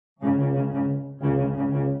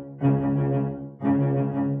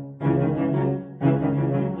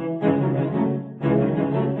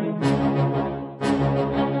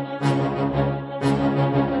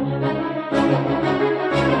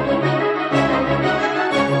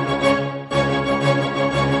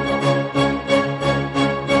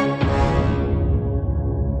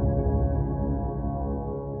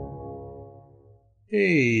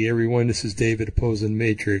everyone. This is David Opposing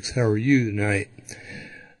Matrix. How are you tonight?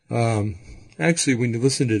 Actually, when you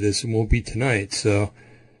listen to this, it won't be tonight. So,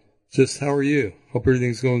 just how are you? Hope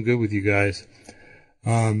everything's going good with you guys.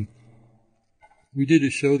 We did a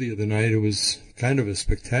show the other night. It was kind of a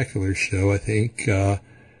spectacular show, I think.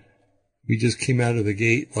 We just came out of the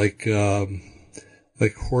gate like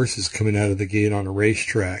horses coming out of the gate on a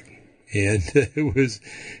racetrack. And it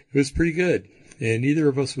was pretty good. And neither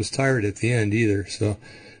of us was tired at the end either. So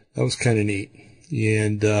that was kind of neat.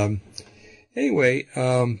 And, anyway,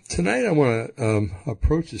 tonight I want to,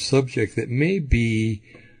 approach a subject that may be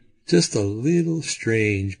just a little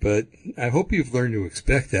strange, but I hope you've learned to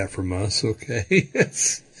expect that from us, okay?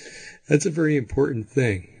 That's a very important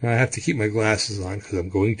thing. I have to keep my glasses on because I'm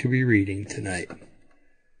going to be reading tonight.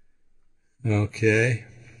 Okay.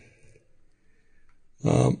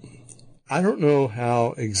 I don't know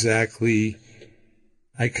how exactly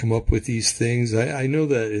I come up with these things. I know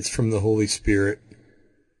that it's from the Holy Spirit.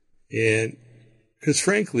 And because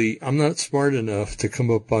frankly, I'm not smart enough to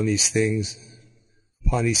come up on these things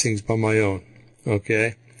by my own.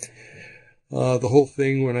 Okay. The whole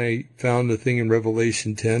thing when I found the thing in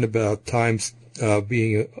Revelation 10 about times,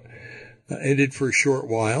 being ended for a short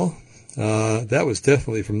while, that was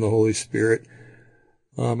definitely from the Holy Spirit.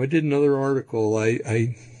 I did another article.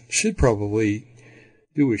 I should probably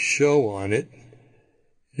do a show on it.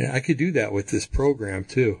 Yeah, I could do that with this program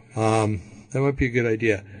too. That might be a good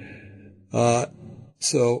idea.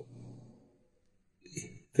 So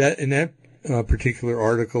that in that particular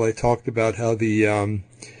article, I talked about how the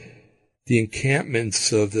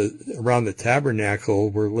encampments around the tabernacle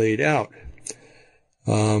were laid out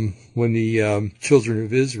when the children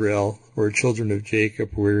of Israel or children of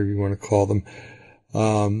Jacob, whatever you want to call them,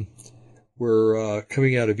 were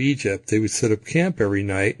coming out of Egypt. They would set up camp every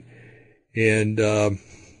night, and there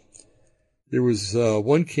was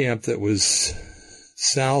one camp that was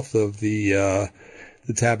south of the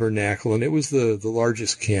tabernacle, and it was the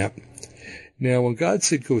largest camp. Now, when God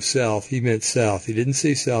said go south, he meant south. He didn't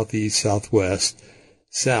say southeast, southwest,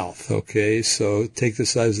 south, okay? So take the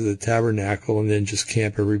size of the tabernacle and then just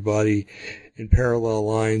camp everybody in parallel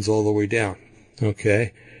lines all the way down,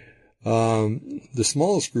 okay? The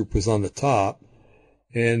smallest group was on the top,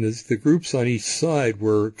 and the groups on each side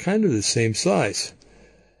were kind of the same size.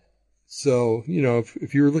 So, you know,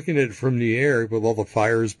 if you were looking at it from the air with all the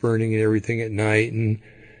fires burning and everything at night and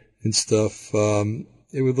stuff,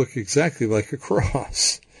 it would look exactly like a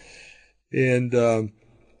cross. And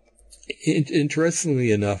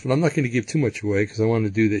interestingly enough, and I'm not going to give too much away because I want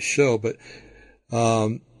to do this show, but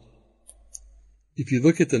if you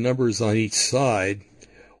look at the numbers on each side,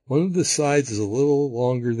 one of the sides is a little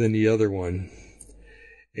longer than the other one.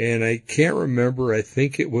 And I can't remember, I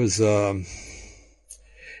think it was a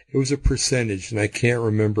percentage, and I can't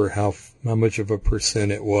remember how much of a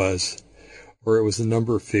percent it was, or it was a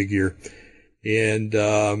number figure. And,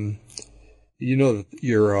 you know that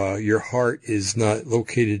your heart is not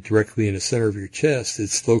located directly in the center of your chest.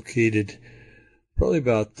 It's located probably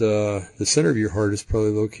about, the center of your heart is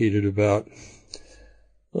probably located about,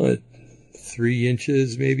 3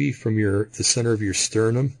 inches maybe from the center of your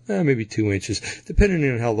sternum. Maybe 2 inches, depending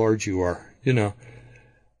on how large you are, you know.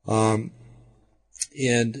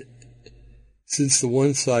 And since the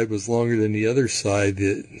one side was longer than the other side,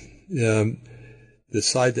 the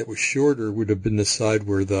side that was shorter would have been the side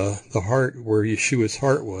where where Yeshua's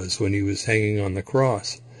heart was when he was hanging on the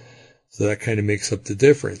cross. So that kind of makes up the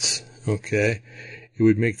difference, okay? It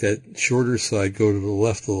would make that shorter side go to the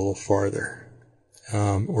left a little farther,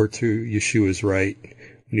 or to Yeshua's right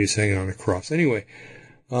when he was hanging on the cross. Anyway,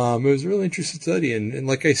 it was a really interesting study, and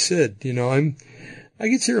like I said, you know, I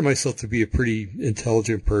consider myself to be a pretty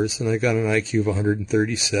intelligent person. I got an IQ of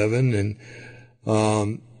 137, and,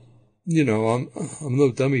 you know, I'm no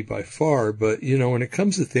dummy by far, but, you know, when it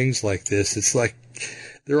comes to things like this, it's like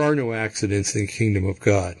there are no accidents in the kingdom of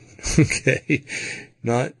God, okay?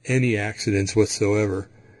 Not any accidents whatsoever,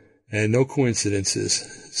 and no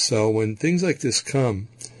coincidences. So when things like this come,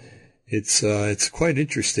 it's quite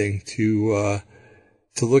interesting to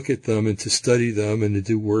look at them and to study them and to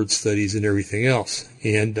do word studies and everything else.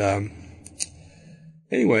 And,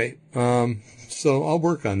 anyway, so I'll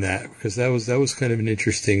work on that because that was kind of an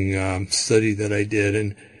interesting, study that I did.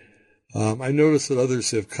 And, I noticed that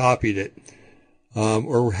others have copied it,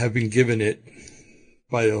 or have been given it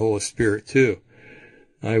by the Holy Spirit too.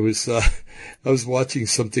 I was watching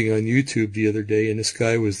something on YouTube the other day and this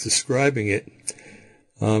guy was describing it.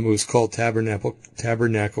 It was called Tabernacle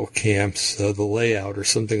Camps, the layout or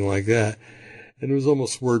something like that. And it was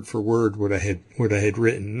almost word for word what I had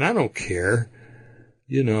written. And I don't care.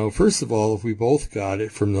 first of all, if we both got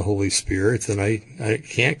it from the Holy Spirit, then I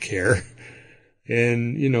can't care.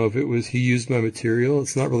 And, if it was he used my material,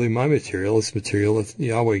 it's not really my material. It's material that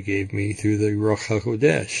Yahweh gave me through the Ruach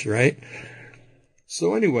HaKodesh, right?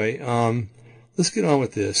 So anyway, let's get on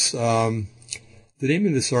with this. The name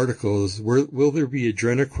of this article is, Will There Be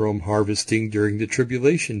Adrenochrome Harvesting During the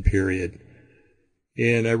Tribulation Period?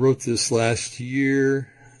 And I wrote this last year,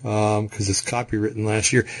 because it's copywritten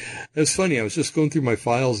last year. It was funny. I was just going through my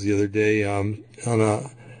files the other day, on a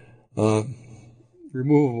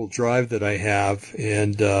removable drive that I have,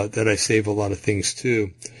 and that I save a lot of things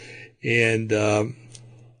to. And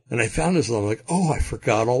I found this, and I'm like, oh, I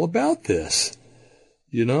forgot all about this.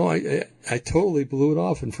 I totally blew it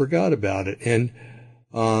off and forgot about it. And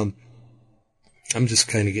I'm just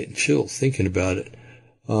kind of getting chills thinking about it.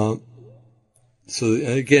 So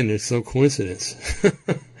again, it's no coincidence.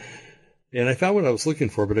 And I found what I was looking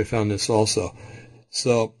for, but I found this also.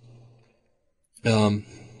 So, will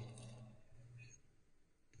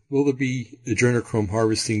there be adrenochrome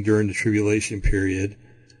harvesting during the tribulation period?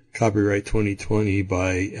 Copyright 2020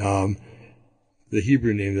 by the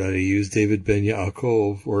Hebrew name that I use, David Ben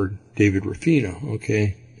Yaakov, or David Rufino.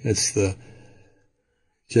 Okay, that's the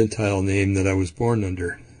Gentile name that I was born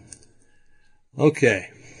under. Okay.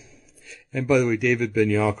 And by the way, David Ben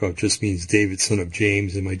Yaakov just means David, son of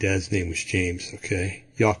James, and my dad's name was James, okay?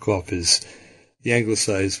 Yaakov is, the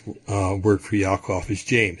anglicized word for Yaakov is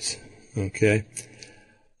James, okay?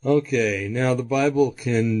 Okay, now the Bible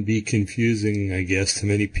can be confusing, I guess, to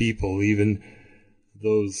many people, even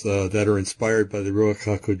those that are inspired by the Ruach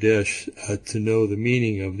HaKodesh, to know the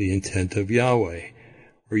meaning of the intent of Yahweh,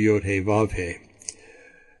 or Yod-He Vav-He.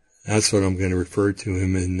 That's what I'm going to refer to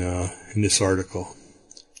him in this article.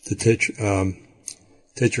 The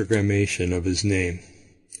tetragrammation of his name.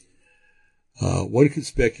 One could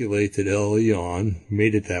speculate that El Elyon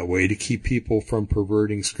made it that way to keep people from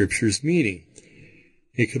perverting Scripture's meaning.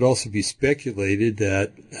 It could also be speculated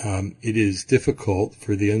that it is difficult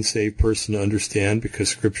for the unsaved person to understand because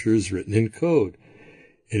Scripture is written in code,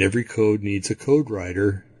 and every code needs a code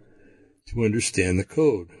writer to understand the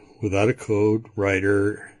code. Without a code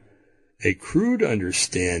writer, a crude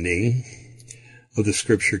understanding of the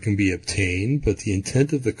Scripture can be obtained, but the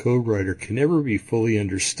intent of the code writer can never be fully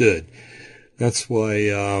understood. That's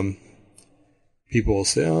why people will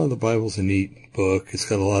say, oh, the Bible's a neat book. It's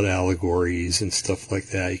got a lot of allegories and stuff like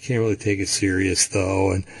that. You can't really take it serious,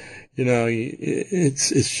 though. And,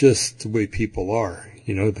 it's just the way people are,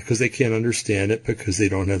 because they can't understand it because they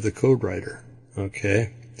don't have the code writer.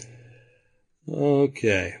 Okay.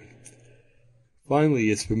 Finally,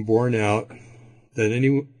 it's been borne out that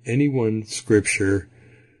any one Scripture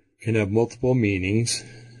can have multiple meanings,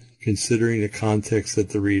 considering the context that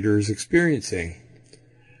the reader is experiencing.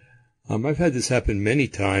 I've had this happen many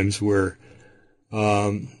times where,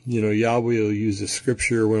 Yahweh will use a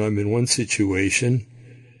Scripture when I'm in one situation,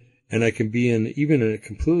 and I can be even in a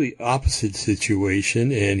completely opposite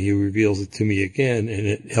situation, and He reveals it to me again, and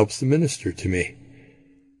it helps to minister to me.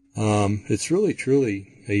 It's really,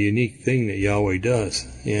 truly a unique thing that Yahweh does,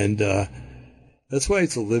 and that's why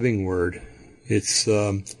it's a living word. It's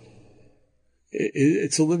a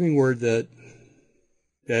living word that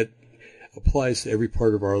applies to every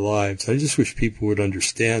part of our lives. I just wish people would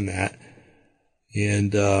understand that.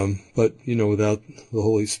 And but without the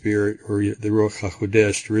Holy Spirit or the Ruach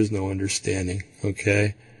HaKodesh, there is no understanding.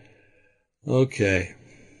 Okay. All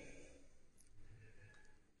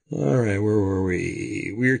right, where were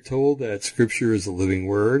we? We are told that Scripture is a living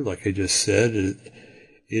word, like I just said.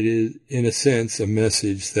 It is, in a sense, a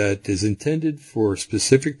message that is intended for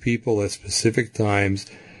specific people at specific times,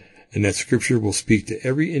 and that Scripture will speak to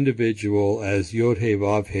every individual as Yod-He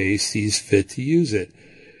Vav-He sees fit to use it.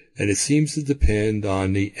 And it seems to depend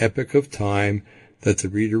on the epoch of time that the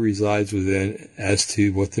reader resides within as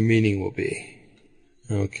to what the meaning will be.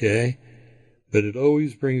 Okay? But it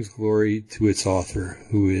always brings glory to its author,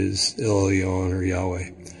 who is El Elyon, or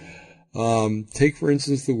Yahweh. Take, for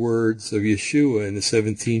instance, the words of Yeshua in the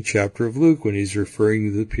 17th chapter of Luke, when he's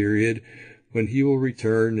referring to the period when he will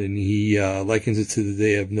return, and he likens it to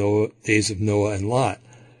the days of Noah and Lot.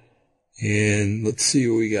 And let's see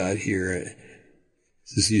what we got here.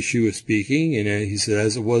 This is Yeshua speaking, and he said,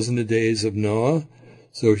 as it was in the days of Noah,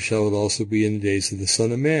 so shall it also be in the days of the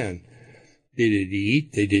Son of Man. They did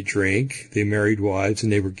eat, they did drink, they married wives,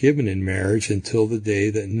 and they were given in marriage until the day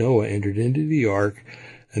that Noah entered into the ark,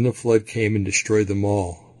 and the flood came and destroyed them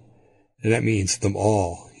all. And that means them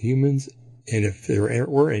all, humans, and if there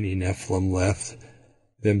were any Nephilim left,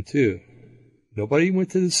 them too. Nobody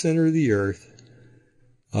went to the center of the earth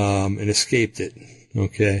and escaped it,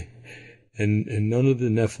 okay? and none of the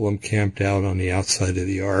Nephilim camped out on the outside of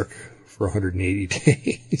the ark for 180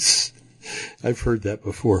 days. I've heard that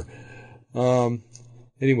before.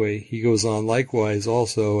 Anyway, he goes on, likewise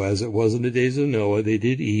also, as it was in the days of Noah, they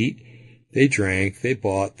did eat, they drank, they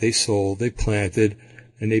bought, they sold, they planted,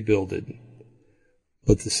 and they builded.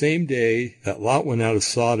 But the same day that Lot went out of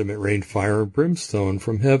Sodom, it rained fire and brimstone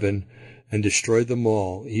from heaven, and destroyed them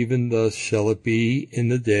all. Even thus shall it be in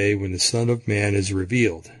the day when the Son of Man is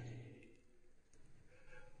revealed.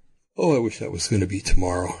 Oh, I wish that was going to be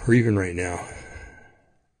tomorrow, or even right now.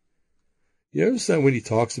 You notice that when he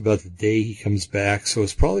talks about the day he comes back, so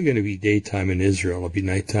it's probably going to be daytime in Israel. It'll be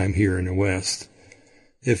nighttime here in the West,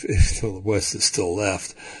 if the West is still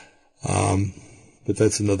left. But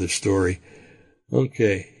that's another story.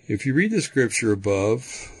 Okay, if you read the scripture above,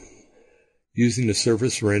 using the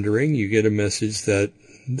surface rendering, you get a message that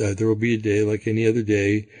there will be a day like any other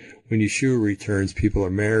day when Yeshua returns. People are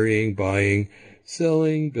marrying, buying,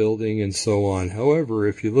 selling, building, and so on. However,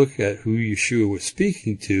 if you look at who Yeshua was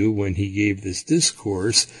speaking to when he gave this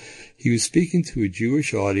discourse, he was speaking to a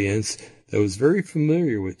Jewish audience that was very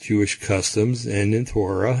familiar with Jewish customs and in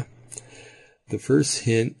Torah. The first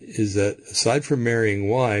hint is that aside from marrying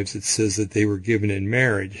wives, it says that they were given in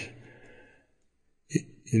marriage.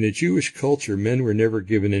 In the Jewish culture, men were never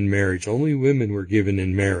given in marriage. Only women were given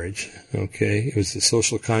in marriage. Okay? It was the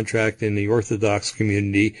social contract in the Orthodox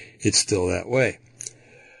community. It's still that way.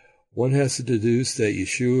 One has to deduce that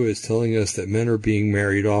Yeshua is telling us that men are being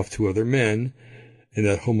married off to other men, and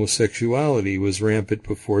that homosexuality was rampant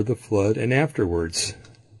before the flood and afterwards.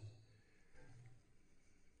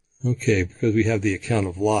 Okay, because we have the account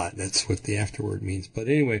of Lot. That's what the afterward means. But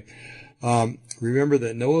anyway, remember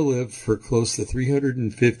that Noah lived for close to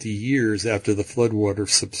 350 years after the floodwater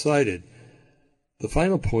subsided. The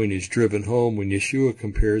final point is driven home when Yeshua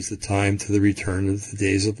compares the time to the return of the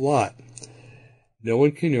days of Lot. No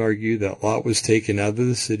one can argue that Lot was taken out of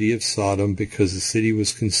the city of Sodom because the city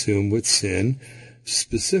was consumed with sin,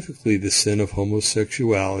 specifically the sin of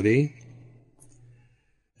homosexuality,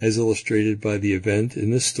 as illustrated by the event in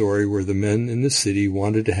the story where the men in the city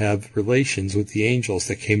wanted to have relations with the angels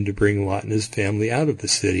that came to bring Lot and his family out of the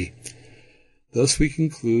city. Thus we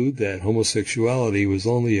conclude that homosexuality was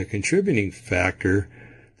only a contributing factor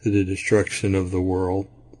to the destruction of the world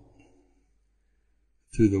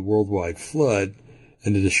through the worldwide flood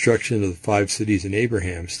and the destruction of the 5 cities in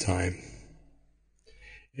Abraham's time.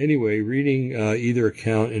 Anyway, reading either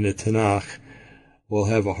account in the Tanakh will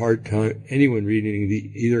have a hard time. Anyone reading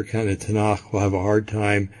either account in the Tanakh will have a hard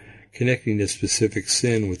time connecting this specific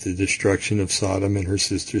sin with the destruction of Sodom and her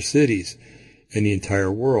sister cities and the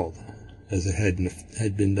entire world, as it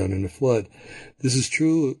had been done in the flood. This is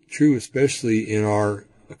true especially in our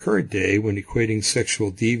current day, when equating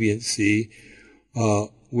sexual deviancy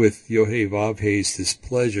with Yohei-Vavhei's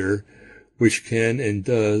displeasure, which can and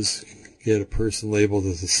does get a person labeled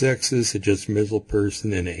as a sexist, a judgmental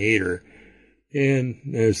person, and a hater. And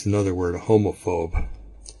there's another word, a homophobe.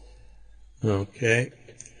 Okay.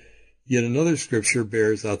 Yet another scripture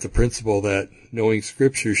bears out the principle that knowing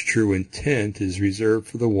Scripture's true intent is reserved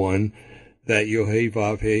for the one that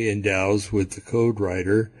Yohei-Vavhei endows with the code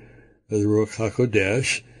writer, the Ruach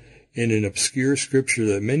HaKodesh, in an obscure scripture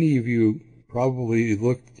that many of you probably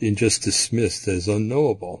looked and just dismissed as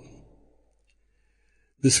unknowable.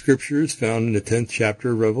 This scripture is found in the 10th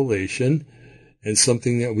chapter of Revelation, and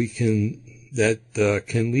something that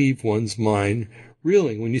can leave one's mind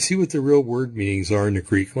reeling when you see what the real word meanings are in the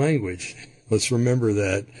Greek language. Let's remember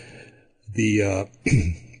that the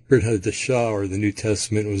Brit Hadashah, or the New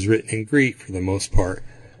Testament, was written in Greek for the most part.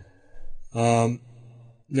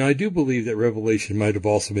 Now, I do believe that Revelation might have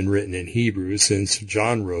also been written in Hebrew, since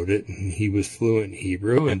John wrote it, and he was fluent in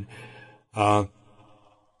Hebrew, and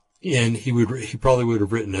he probably would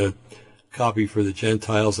have written a copy for the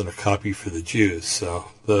Gentiles and a copy for the Jews. So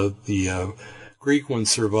the Greek one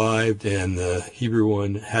survived, and the Hebrew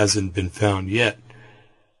one hasn't been found yet.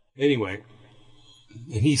 Anyway,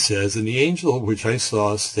 and he says, "And the angel which I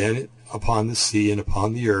saw stand upon the sea and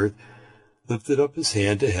upon the earth lifted up his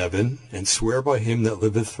hand to heaven, and sware by him that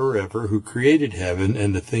liveth forever, who created heaven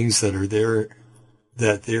and the things that are there,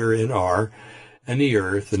 that therein are, and the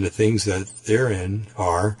earth and the things that therein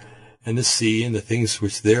are, and the sea and the things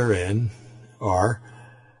which therein are,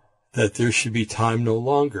 that there should be time no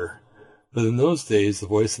longer. But in those days the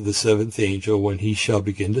voice of the 7th angel, when he shall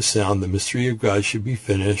begin to sound, the mystery of God should be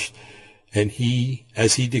finished, and he,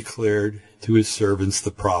 as he declared to his servants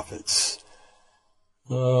the prophets."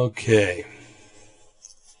 Okay.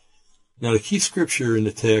 Now the key scripture in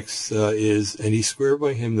the text is, "And he sware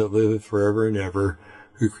by him that liveth forever and ever,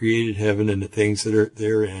 who created heaven and the things that are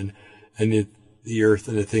therein, and the earth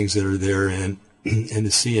and the things that are there, and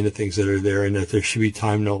the sea and the things that are there, and that there should be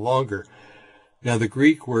time no longer. Now, the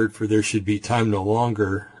Greek word for there should be time no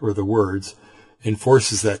longer, or the words,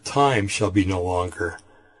 enforces that time shall be no longer,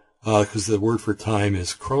 because the word for time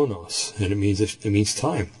is chronos, and it means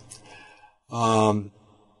time.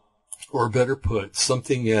 Or better put,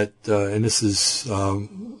 something that, and this is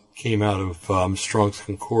came out of Strong's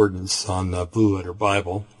Concordance on the Blue Letter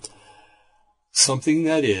Bible, something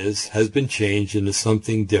that has been changed into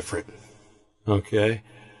something different. Okay?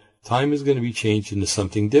 Time is going to be changed into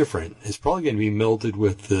something different. It's probably going to be melded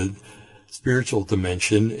with the spiritual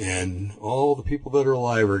dimension, and all the people that are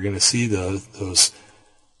alive are going to see those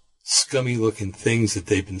scummy-looking things that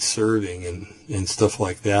they've been serving and stuff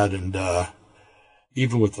like that. And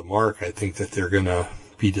even with the mark, I think that they're going to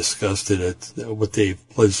be disgusted at what they've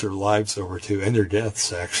pledged their lives over to, and their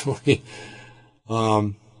deaths, actually.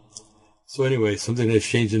 So anyway, something that's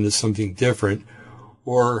changed into something different,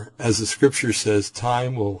 or as the scripture says,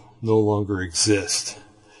 time will no longer exist.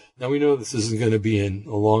 Now we know this isn't going to be in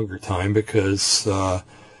a longer time, because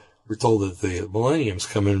we're told that the millennium's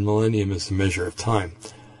coming, and millennium is the measure of time.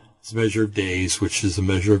 It's a measure of days, which is a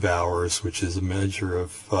measure of hours, which is a measure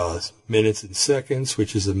of minutes and seconds,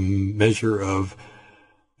 which is a measure of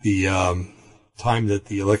the time that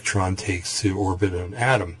the electron takes to orbit an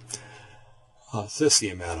atom.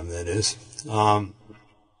 Cesium atom, that is.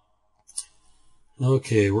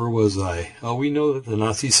 Okay, where was I? We know that the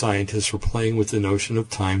Nazi scientists were playing with the notion of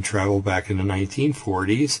time travel back in the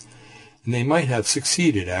 1940s, and they might have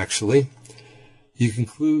succeeded, actually. You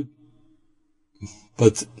conclude,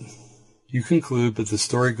 but the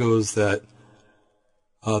story goes that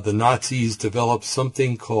the Nazis developed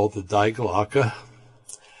something called the Die Glocke,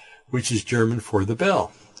 which is German for the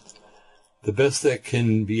bell. The best that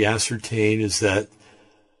can be ascertained is that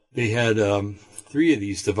they had 3 of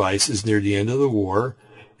these devices near the end of the war,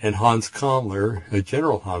 and Hans Kammler,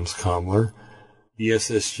 General Hans Kammler, the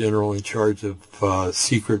SS general in charge of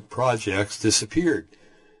secret projects, disappeared.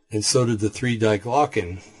 And so did the 3 Die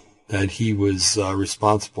Glocken that he was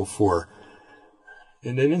responsible for.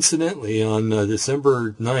 And then incidentally, on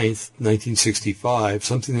December 9th, 1965,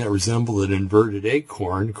 something that resembled an inverted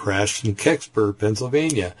acorn crashed in Kecksburg,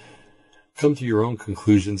 Pennsylvania. Come to your own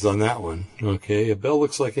conclusions on that one, okay? A bell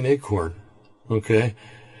looks like an acorn, okay?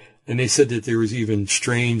 And they said that there was even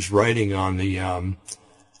strange writing on the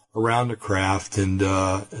around the craft, and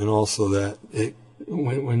also that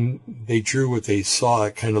when they drew what they saw,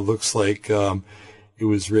 it kind of looks like it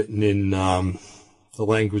was written in the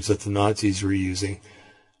language that the Nazis were using,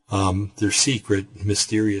 their secret,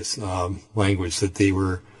 mysterious language that they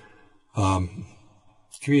were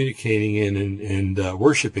communicating in and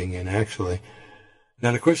worshiping in, actually.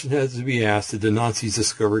 Now, the question has to be asked, did the Nazis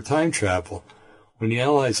discover time travel? When the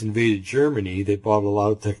Allies invaded Germany, they brought a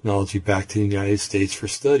lot of technology back to the United States for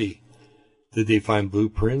study. Did they find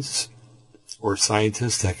blueprints or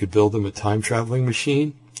scientists that could build them a time-traveling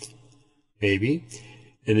machine? Maybe.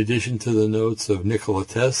 In addition to the notes of Nikola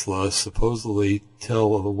Tesla supposedly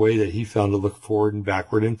tell of a way that he found to look forward and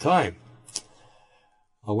backward in time.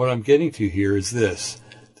 What I'm getting to here is this.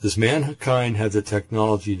 Does mankind have the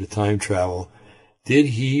technology to time travel? Did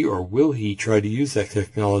he or will he try to use that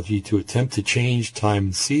technology to attempt to change time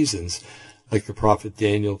and seasons, like the prophet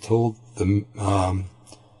Daniel told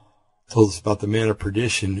us about the man of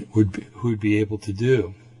perdition who would be able to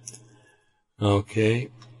do? Okay,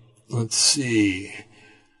 let's see.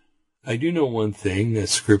 I do know one thing, that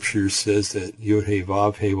Scripture says that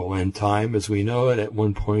Yod-Heh-Vav-Heh will end time, as we know it, at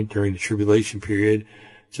one point during the tribulation period,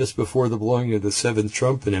 just before the blowing of the 7th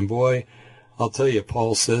trumpet. And boy, I'll tell you,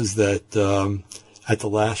 Paul says that at the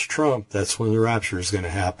last trump, that's when the rapture is going to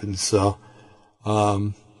happen. So,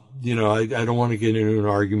 I don't want to get into an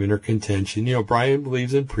argument or contention. Brian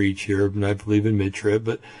believes in pre-trib, and I believe in mid-trib,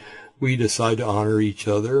 but we decide to honor each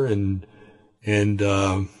other, and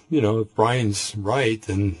if Brian's right,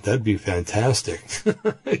 then that'd be fantastic.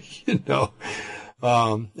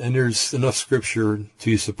 And there's enough scripture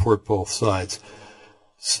to support both sides.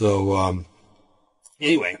 So,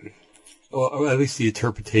 anyway, or at least the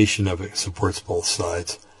interpretation of it supports both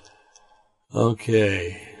sides.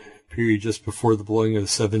 Okay. Period just before the blowing of the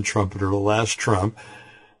 7th trumpet, or the last trump,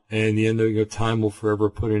 and the ending of time will forever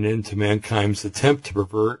put an end to mankind's attempt to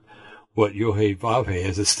pervert what Yod-Heh-Vav-Heh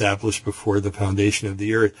has established before the foundation of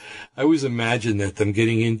the earth. I always imagine that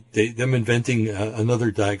them inventing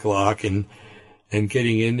another Die Glocke and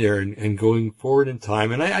getting in there and going forward in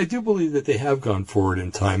time. And I do believe that they have gone forward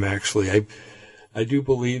in time, actually. I do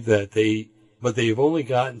believe that but they've only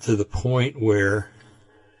gotten to the point where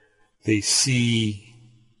they see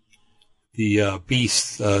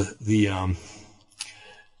beast, it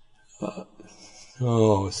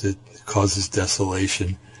causes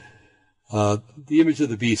desolation. The image of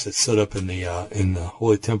the beast that's set up in the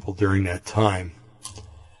Holy Temple during that time.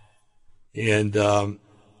 And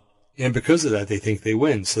because of that, they think they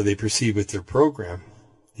win, so they proceed with their program,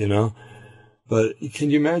 But can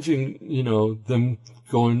you imagine, them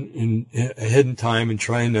going ahead in time and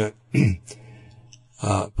trying to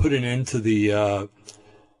put an end to the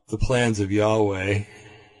plans of Yahweh,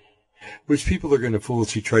 which people are going to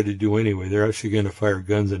foolishly try to do anyway. They're actually going to fire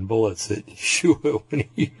guns and bullets at Yeshua when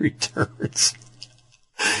he returns.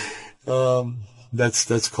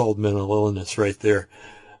 That's called mental illness right there.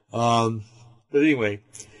 But anyway,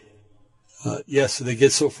 so they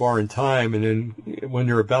get so far in time, and then when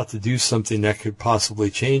they're about to do something that could possibly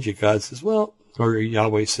change it, God says, or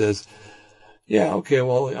Yahweh says, yeah, okay,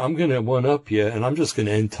 well, I'm going to one-up you, and I'm just going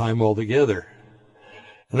to end time altogether.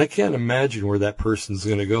 And I can't imagine where that person's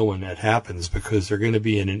going to go when that happens, because they're going to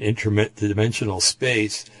be in an interdimensional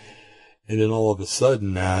space, and then all of a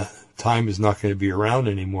sudden, time is not going to be around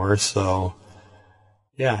anymore. So,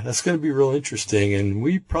 yeah, that's going to be real interesting, and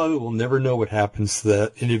we probably will never know what happens to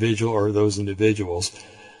that individual or those individuals.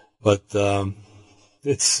 But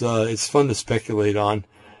it's fun to speculate on.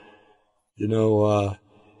 To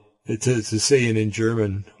say it in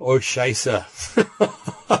German, oh Scheiße,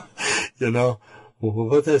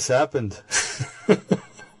 what has happened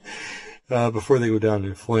before they go down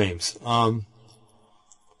in flames.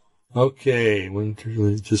 Okay,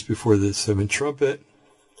 just before the seventh trumpet.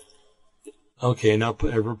 Okay, now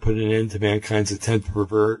ever put an end to mankind's attempt to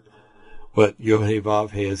pervert what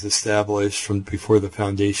Yod-Heh-Vav-Heh has established from before the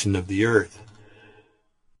foundation of the earth.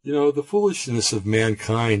 The foolishness of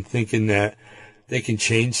mankind thinking that they can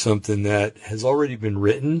change something that has already been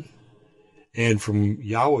written. And from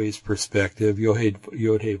Yahweh's perspective,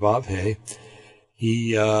 Yod-Heh-Vav-Heh,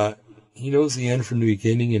 he knows the end from the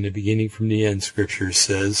beginning and the beginning from the end, Scripture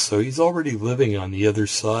says. So he's already living on the other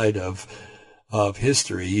side of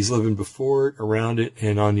history. He's living before it, around it,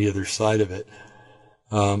 and on the other side of it.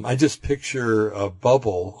 I just picture a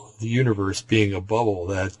bubble, the universe being a bubble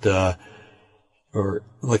that, or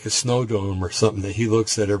like a snow dome or something that he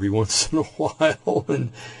looks at every once in a while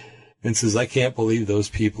and says, I can't believe those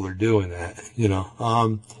people are doing that,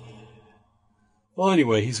 Well,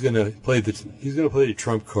 anyway, he's going to play the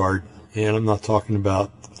trump card, and I'm not talking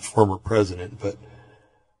about the former president, but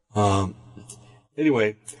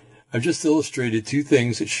anyway, I've just illustrated two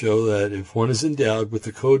things that show that if one is endowed with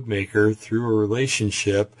the code maker through a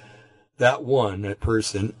relationship, that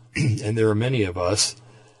person, and there are many of us,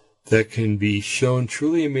 that can be shown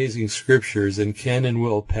truly amazing scriptures and can and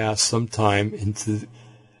will pass sometime into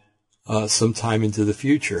the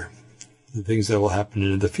future, the things that will happen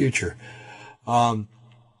in the future. And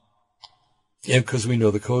because we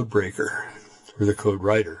know the code breaker or the code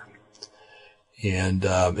writer. And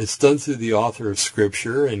it's done through the author of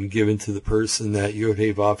Scripture and given to the person that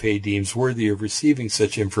Yod-Heh-Vav-Heh deems worthy of receiving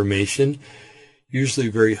such information, usually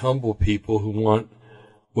very humble people who want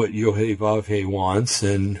what Yod-Heh-Vav-Heh wants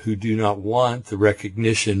and who do not want the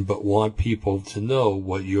recognition but want people to know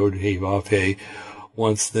what Yod-Heh-Vav-Heh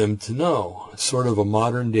wants them to know. Sort of a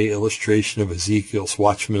modern-day illustration of Ezekiel's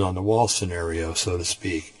Watchman on the Wall scenario, so to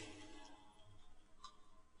speak.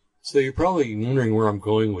 So you're probably wondering where I'm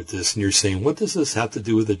going with this, and you're saying, what does this have to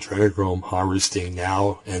do with adrenochrome harvesting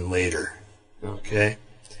now and later? Okay.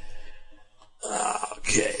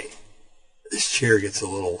 This chair gets a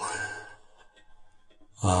little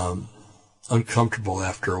uncomfortable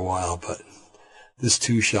after a while, but this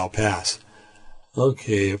too shall pass.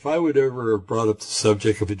 Okay, if I would ever have brought up the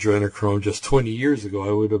subject of adrenochrome just 20 years ago,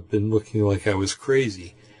 I would have been looking like I was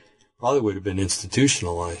crazy. Probably would have been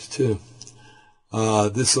institutionalized, too.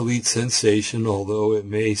 This elite sensation, although it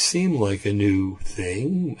may seem like a new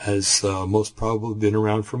thing, has most probably been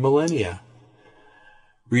around for millennia.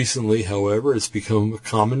 Recently, however, it's become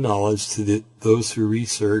common knowledge to those who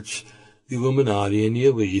research the Illuminati and the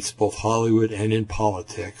elites, both Hollywood and in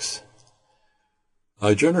politics.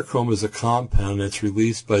 Adrenochrome is a compound that's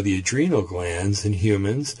released by the adrenal glands in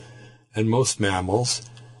humans and most mammals.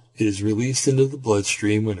 It is released into the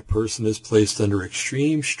bloodstream when a person is placed under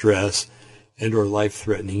extreme stress and or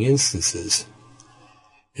life-threatening instances.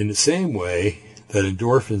 In the same way that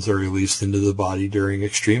endorphins are released into the body during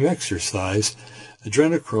extreme exercise,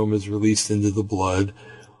 adrenochrome is released into the blood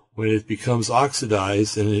when it becomes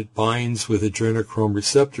oxidized and it binds with adrenochrome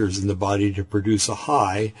receptors in the body to produce a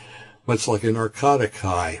high, much like a narcotic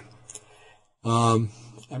high. I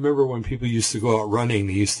remember when people used to go out running,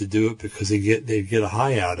 they used to do it because they'd get a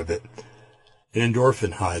high out of it. An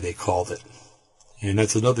endorphin high, they called it. And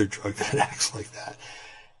that's another drug that acts like that.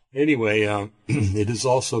 Anyway, it has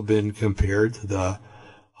also been compared to the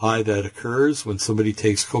high that occurs when somebody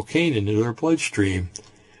takes cocaine into their bloodstream,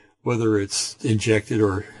 whether it's injected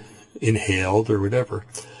or inhaled or whatever.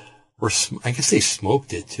 Or I guess they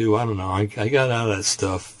smoked it too. I don't know. I got out of that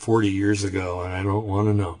stuff 40 years ago, and I don't want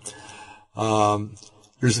to know.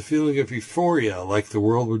 There's a feeling of euphoria, like the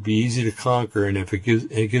world would be easy to conquer, and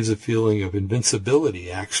it gives a feeling of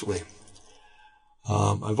invincibility, actually.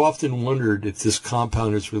 I've often wondered if this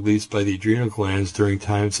compound is released by the adrenal glands during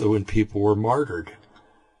times when people were martyred.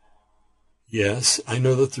 Yes, I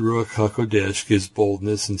know that the Ruach HaKodesh gives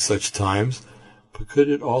boldness in such times, but could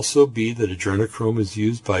it also be that Adrenochrome is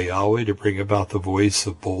used by Yahweh to bring about the voice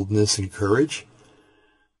of boldness and courage?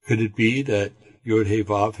 Could it be that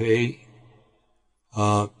Yod-Heh-Vav-Heh,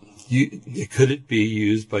 could it be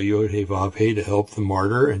used by Yod-Heh-Vav-Heh to help the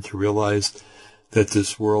martyr and to realize that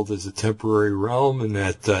this world is a temporary realm and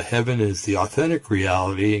that heaven is the authentic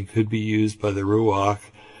reality, and could be used by the Ruach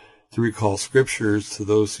to recall scriptures to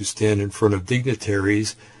those who stand in front of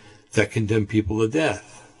dignitaries that condemn people to death?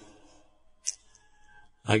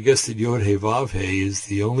 I guess that Yod-Heh-Vav-Heh is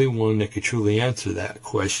the only one that could truly answer that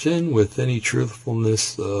question with any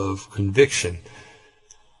truthfulness of conviction.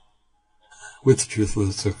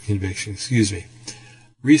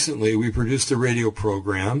 Recently, we produced a radio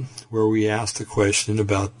program where we asked a question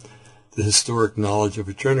about the historic knowledge of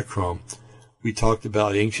Adrenochrome. We talked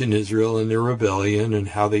about ancient Israel and their rebellion and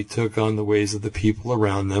how they took on the ways of the people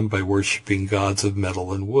around them by worshiping gods of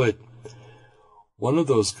metal and wood. One of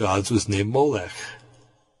those gods was named Molech.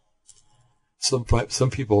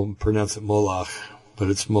 Some people pronounce it Moloch,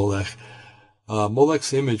 but it's Molech.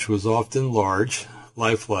 Molech's image was often large,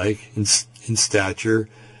 lifelike in stature,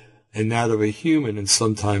 and that of a human, and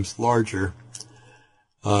sometimes larger.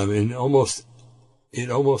 And it almost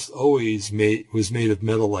always was made of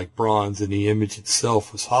metal like bronze, and the image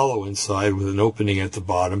itself was hollow inside with an opening at the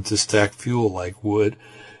bottom to stack fuel like wood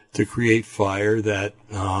to create fire that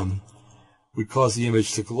would cause the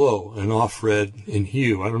image to glow, an off-red in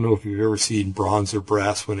hue. I don't know if you've ever seen bronze or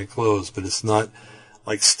brass when it glows, but it's not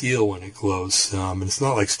like steel when it glows, and it's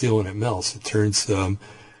not like steel when it melts. It turns kind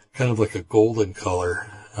of like a golden color.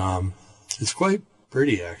 It's quite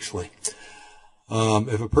pretty, actually.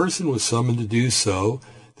 If a person was summoned to do so,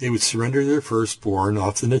 they would surrender their firstborn,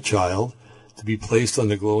 often a child, to be placed on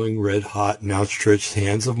the glowing red-hot and outstretched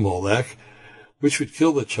hands of Molech, which would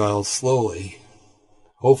kill the child slowly.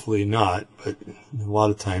 Hopefully not, but a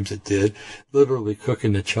lot of times it did, literally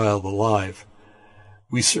cooking the child alive.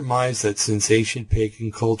 We surmise that since ancient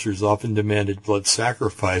pagan cultures often demanded blood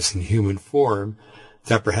sacrifice in human form,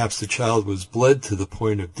 that perhaps the child was bled to the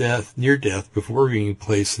point of death, near death, before being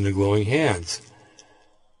placed in the glowing hands.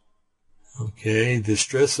 Okay, the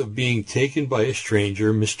stress of being taken by a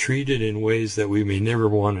stranger, mistreated in ways that we may never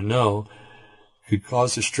want to know, could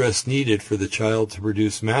cause the stress needed for the child to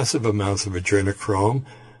produce massive amounts of adrenochrome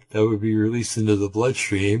that would be released into the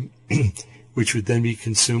bloodstream, which would then be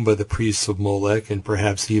consumed by the priests of Molech and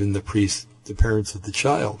perhaps even the parents of the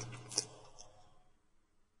child.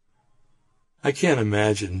 I can't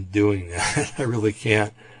imagine doing that. I really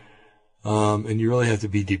can't. And you really have to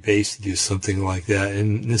be debased to do something like that.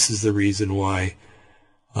 And this is the reason why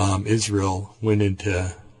Israel went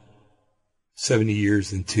into 70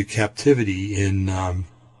 years into captivity in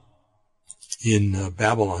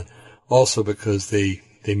Babylon. Also because they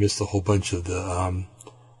missed a whole bunch of the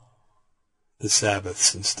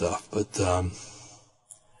Sabbaths and stuff. But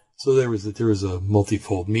so there was a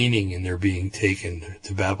multifold meaning in their being taken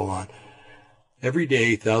to Babylon. Every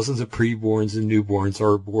day, thousands of preborns and newborns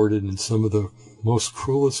are aborted in some of the most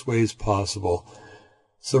cruelest ways possible.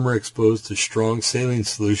 Some are exposed to strong saline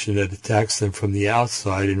solution that attacks them from the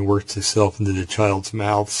outside and works itself into the child's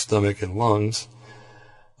mouth, stomach, and lungs.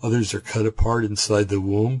 Others are cut apart inside the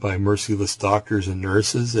womb by merciless doctors and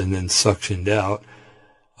nurses and then suctioned out,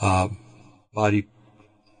 body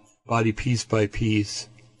piece by piece.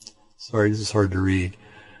 Sorry, this is hard to read.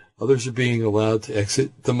 Others are being allowed to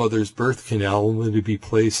exit the mother's birth canal only to be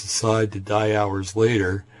placed aside to die hours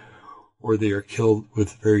later, or they are killed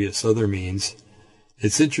with various other means.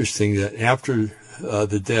 It's interesting that after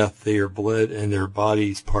the death, they are bled and their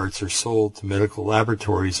bodies' parts are sold to medical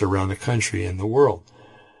laboratories around the country and the world.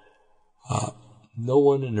 No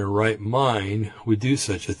one in their right mind would do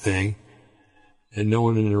such a thing, and no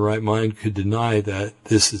one in their right mind could deny that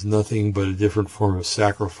this is nothing but a different form of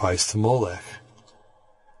sacrifice to Molech.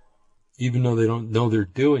 Even though they don't know they're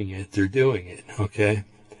doing it, okay?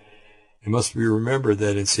 It must be remembered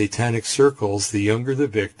that in satanic circles, the younger the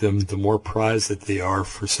victim, the more prized that they are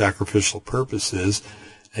for sacrificial purposes,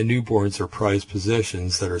 and newborns are prized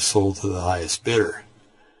possessions that are sold to the highest bidder.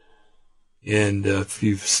 And if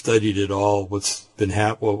you've studied at all what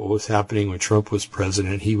was happening when Trump was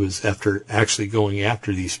president, he was actually going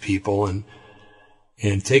after these people and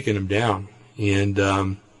taking them down.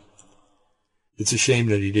 And it's a shame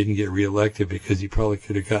that he didn't get reelected, because he probably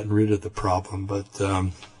could have gotten rid of the problem. But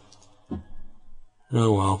oh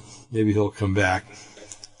well, maybe he'll come back.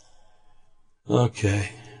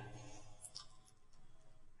 Okay.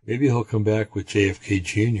 Maybe he'll come back with JFK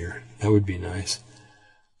Jr. That would be nice.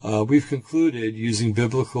 We've concluded, using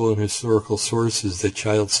biblical and historical sources, that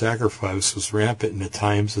child sacrifice was rampant in the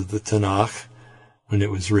times of the Tanakh, when it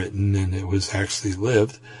was written and it was actually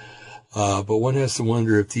lived. But one has to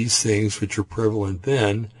wonder if these things, which were prevalent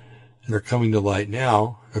then and are coming to light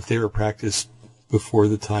now, if they were practiced before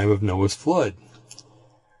the time of Noah's flood.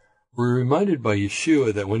 We're reminded by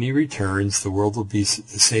Yeshua that when he returns, the world will be the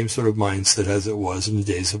same sort of mindset as it was in the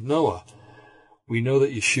days of Noah. We know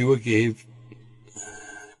that Yeshua gave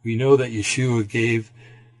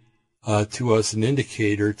to us an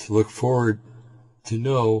indicator to look forward to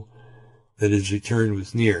know that his return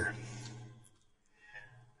was near.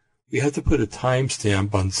 We have to put a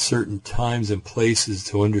timestamp on certain times and places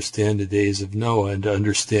to understand the days of Noah and to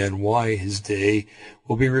understand why his day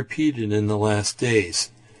will be repeated in the last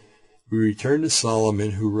days. We return to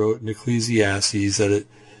Solomon, who wrote in Ecclesiastes that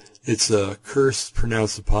it's a curse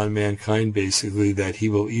pronounced upon mankind, basically, that he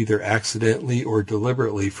will either accidentally or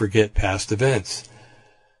deliberately forget past events.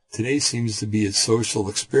 Today seems to be a social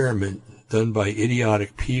experiment done by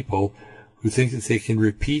idiotic people who think that they can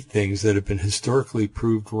repeat things that have been historically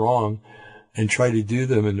proved wrong and try to do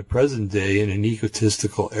them in the present day in an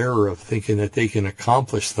egotistical error of thinking that they can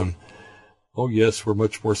accomplish them. Oh yes, we're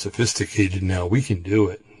much more sophisticated now. We can do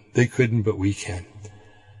it. They couldn't, but we can.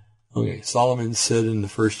 Okay, Solomon said in the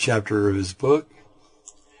first chapter of his book,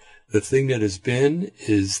 "The thing that has been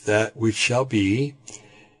is that which shall be,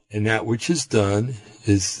 and that which is done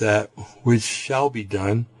is that which shall be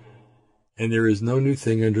done, and there is no new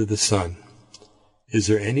thing under the sun. Is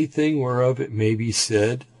there anything whereof it may be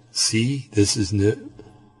said, see, this is new?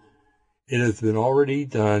 It hath been already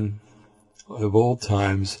done of old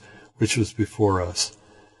times, which was before us.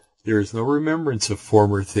 There is no remembrance of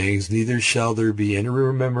former things, neither shall there be any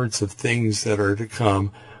remembrance of things that are to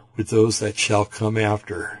come with those that shall come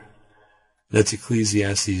after." That's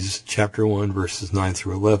Ecclesiastes chapter 1, verses 9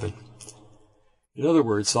 through 11. In other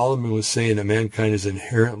words, Solomon was saying that mankind is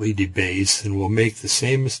inherently debased and will make the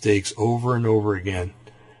same mistakes over and over again.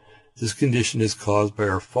 This condition is caused by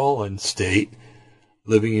our fallen state,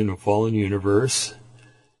 living in a fallen universe.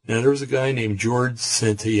 Now, there was a guy named George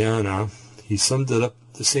Santayana. He summed it up,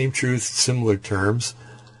 the same truth in similar terms.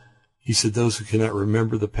 He said those who cannot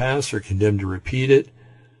remember the past are condemned to repeat it.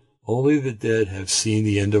 Only the dead have seen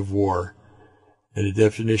the end of war, and the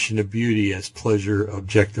definition of beauty as pleasure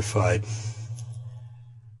objectified.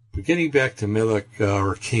 But getting back to Melech,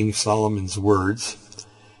 or King Solomon's words,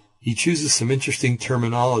 he chooses some interesting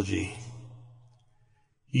terminology.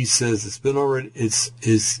 He says has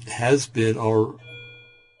been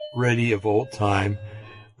already of old time,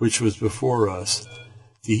 which was before us.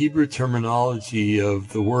 The Hebrew terminology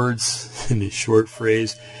of the words in this short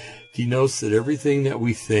phrase denotes that everything that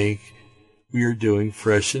we think we are doing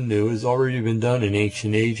fresh and new has already been done in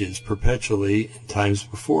ancient ages, perpetually in times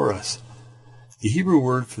before us. The Hebrew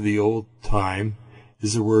word for the old time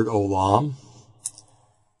is the word olam.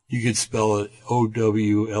 You could spell it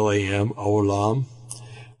O-W-L-A-M, olam,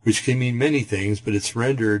 which can mean many things, but it's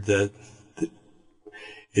rendered that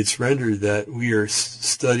we are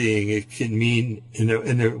studying. It can mean, in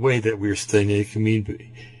a way that we are studying, it can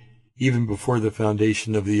mean even before the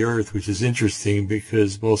foundation of the earth, which is interesting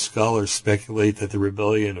because most scholars speculate that the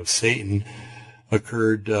rebellion of Satan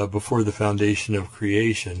occurred before the foundation of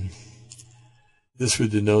creation. This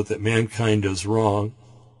would denote that mankind does wrong.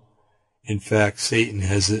 In fact, Satan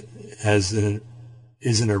is an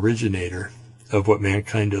originator of what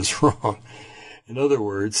mankind does wrong. In other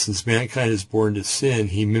words, since mankind is born to sin,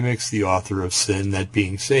 he mimics the author of sin, that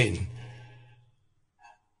being Satan.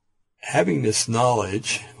 Having this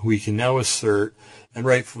knowledge, we can now assert, and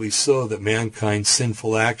rightfully so, that mankind's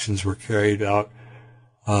sinful actions were carried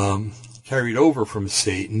over from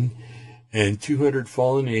Satan and 200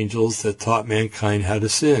 fallen angels that taught mankind how to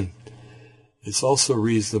sin. It's also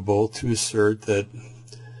reasonable to assert that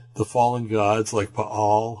the fallen gods like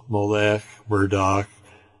Baal, Molech, Marduk,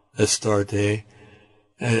 Astarte,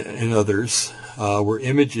 and others were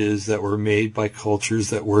images that were made by cultures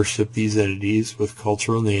that worship these entities with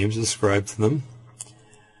cultural names ascribed to them.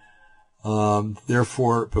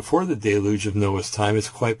 Therefore, before the deluge of Noah's time, it's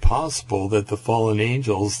quite possible that the fallen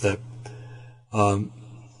angels that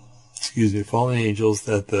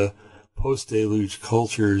the post-deluge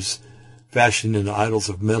cultures fashioned into idols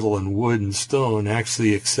of metal and wood and stone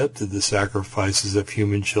actually accepted the sacrifices of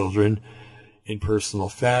human children in personal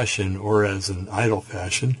fashion or as an idol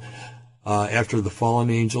fashion after the fallen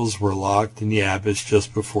angels were locked in the abyss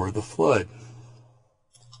just before the flood.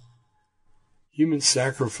 Human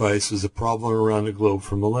sacrifice was a problem around the globe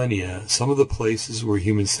for millennia. Some of the places where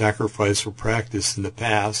human sacrifice were practiced in the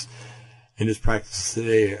past and is practiced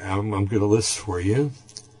today, I'm going to list for you.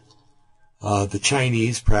 The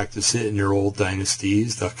Chinese practice it in their old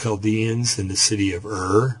dynasties, the Chaldeans in the city of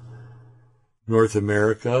Ur. North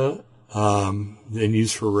America, and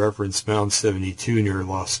used for reference Mound 72 near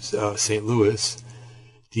St. Louis.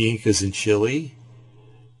 The Incas in Chile.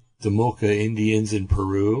 The Mocha Indians in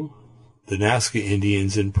Peru. The Nazca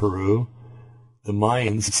Indians in Peru. The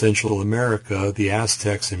Mayans in Central America. The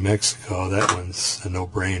Aztecs in Mexico. That one's a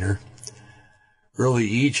no-brainer. Early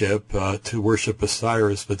Egypt to worship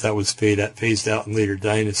Osiris, but that was phased out in later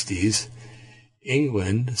dynasties.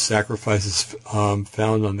 England, sacrifices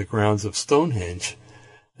found on the grounds of Stonehenge.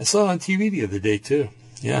 I saw it on TV the other day, too.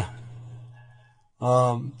 Yeah.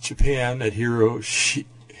 Japan at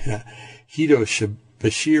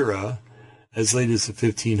Hidobashira, as late as the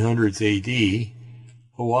 1500s AD.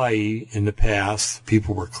 Hawaii, in the past,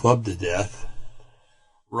 people were clubbed to death.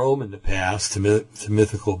 Rome, in the past, to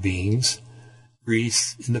mythical beings.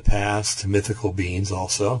 Greece, in the past, to mythical beings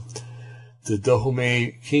also. The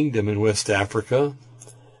Dahomey Kingdom in West Africa.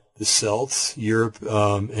 The Celts, Europe,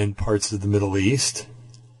 and parts of the Middle East.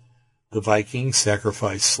 The Vikings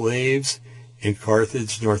sacrificed slaves. In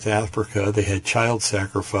Carthage, North Africa, they had child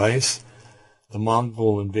sacrifice. The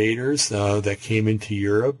Mongol invaders that came into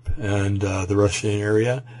Europe and the Russian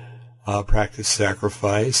area practiced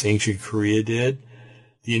sacrifice. Ancient Korea did.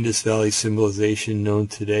 The Indus Valley civilization known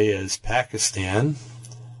today as Pakistan.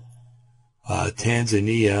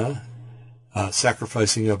 Tanzania,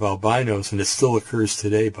 sacrificing of albinos, and it still occurs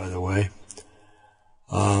today, by the way.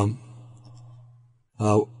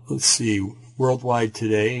 Let's see. Worldwide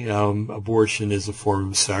today, abortion is a form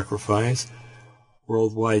of sacrifice.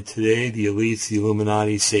 Worldwide today, the elites, the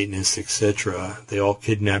Illuminati, Satanists, etc., they all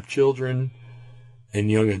kidnap children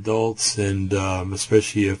and young adults, and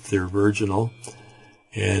especially if they're virginal,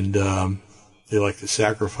 and they like to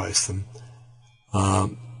sacrifice them.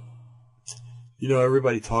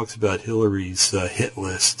 Everybody talks about Hillary's hit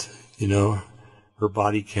list, her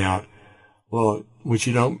body count. Well, what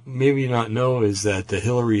you don't maybe not know is that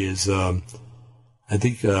Hillary is, I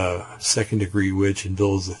think, a second-degree witch and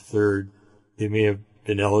Bill is a third. They may have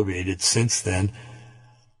been elevated since then.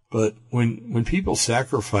 But when people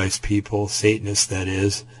sacrifice people, Satanists that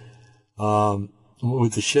is,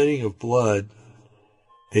 with the shedding of blood,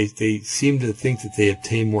 they seem to think that they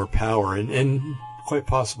obtain more power, and quite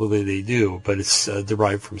possibly they do, but it's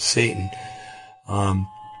derived from Satan.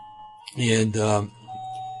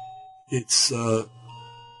 It's so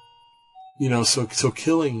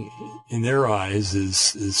killing in their eyes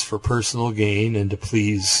is for personal gain and to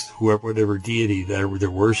please whatever deity that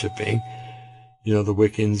they're worshiping. The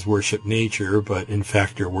Wiccans worship nature, but in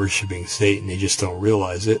fact they're worshiping Satan. They just don't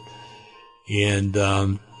realize it. And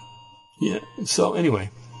so anyway,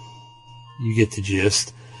 you get the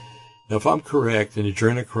gist. Now, if I'm correct, and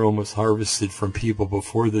adrenochrome was harvested from people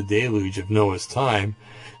before the deluge of Noah's time,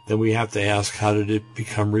 then we have to ask, how did it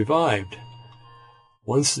become revived?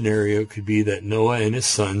 One scenario could be that Noah and his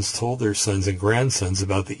sons told their sons and grandsons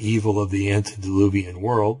about the evil of the antediluvian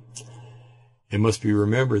world. It must be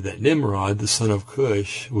remembered that Nimrod, the son of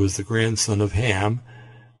Cush, was the grandson of Ham,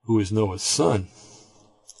 who was Noah's son.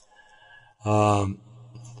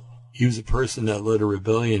 He was a person that led a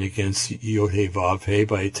rebellion against Yod-Heh-Vav-Heh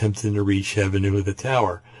by attempting to reach heaven with a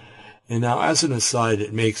tower. And now, as an aside,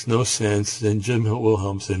 it makes no sense, and Jim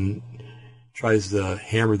Wilhelmsen tries to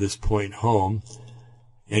hammer this point home,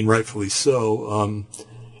 and rightfully so.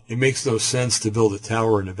 It makes no sense to build a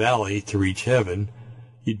tower in a valley to reach heaven.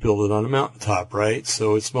 You'd build it on a mountaintop, right?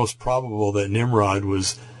 So it's most probable that Nimrod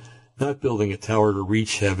was not building a tower to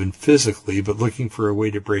reach heaven physically, but looking for a way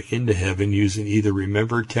to break into heaven using either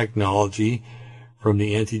remembered technology from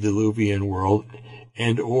the antediluvian world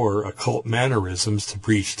and or occult mannerisms to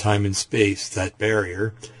breach time and space, that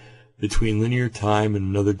barrier between linear time and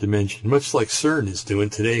another dimension, much like CERN is doing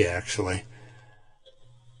today, actually.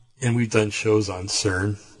 And we've done shows on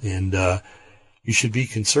CERN, and you should be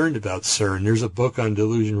concerned about CERN. There's a book on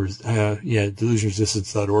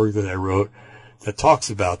delusionresistance.org that I wrote that talks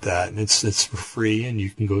about that, and it's for free, and you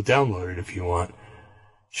can go download it if you want.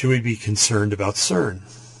 Should we be concerned about CERN?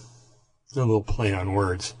 A little play on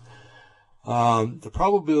words. The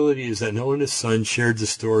probability is that Noah and his son shared the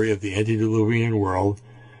story of the antediluvian world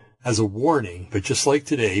as a warning, but just like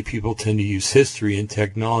today, people tend to use history and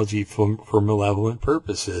technology for malevolent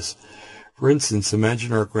purposes. For instance,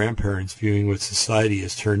 imagine our grandparents viewing what society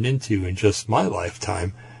has turned into in just my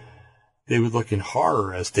lifetime. They would look in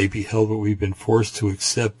horror as they beheld what we've been forced to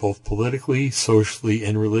accept both politically, socially,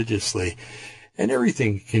 and religiously. And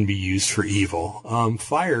everything can be used for evil.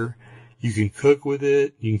 Fire, you can cook with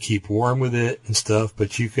it, you can keep warm with it and stuff,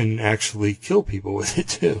 but you can actually kill people with it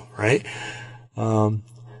too, right?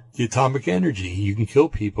 The atomic energy, you can kill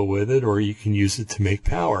people with it, or you can use it to make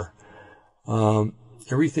power.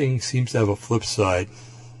 Everything seems to have a flip side.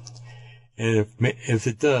 And if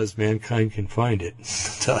it does, mankind can find it,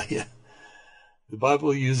 I'll tell you. The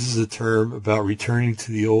Bible uses a term about returning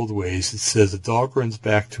to the old ways. It says a dog runs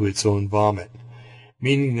back to its own vomit,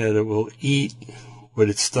 meaning that it will eat what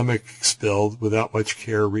its stomach expelled without much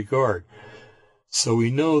care or regard. So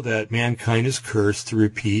we know that mankind is cursed to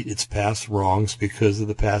repeat its past wrongs because of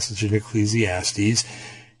the passage in Ecclesiastes.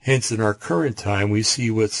 Hence, in our current time, we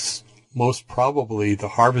see what's most probably the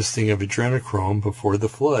harvesting of adrenochrome before the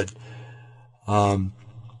flood. Then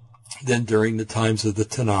during the times of the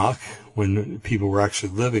Tanakh, when people were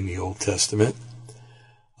actually living the Old Testament,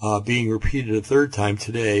 being repeated a third time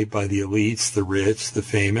today by the elites, the rich, the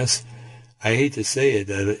famous. I hate to say it,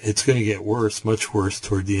 that it's going to get worse, much worse,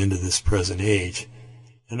 toward the end of this present age.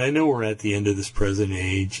 And I know we're at the end of this present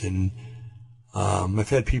age, and I've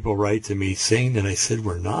had people write to me saying that I said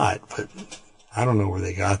we're not, but I don't know where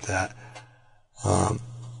they got that.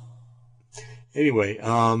 Anyway,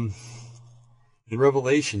 in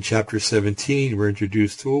Revelation chapter 17, we're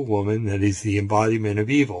introduced to a woman that is the embodiment of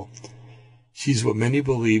evil. She's what many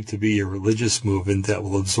believe to be a religious movement that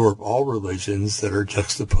will absorb all religions that are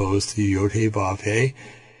juxtaposed to Yod-Heh-Vav-Heh.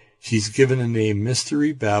 She's given a name,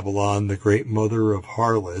 Mystery Babylon, the great mother of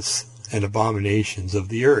harlots and abominations of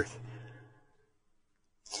the earth.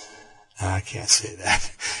 I can't say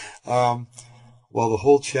that. While the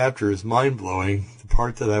whole chapter is mind-blowing, the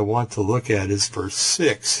part that I want to look at is verse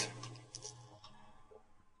 6.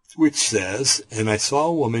 Which says, and I saw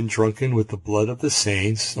a woman drunken with the blood of the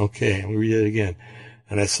saints. Okay, let me read it again.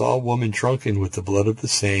 And I saw a woman drunken with the blood of the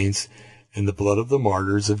saints and the blood of the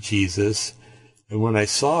martyrs of Jesus. And when I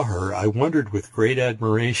saw her, I wondered with great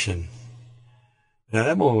admiration. Now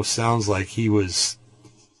that almost sounds like he was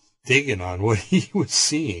digging on what he was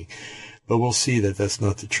seeing. But we'll see that that's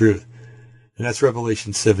not the truth. And that's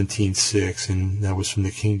Revelation 17:6, and that was from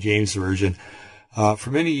the King James Version. For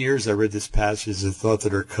many years I read this passage and thought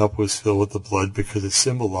that her cup was filled with the blood because it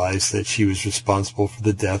symbolized that she was responsible for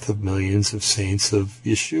the death of millions of saints of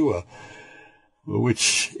Yeshua,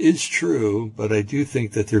 which is true, but I do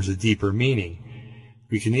think that there's a deeper meaning.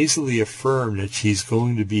 We can easily affirm that she's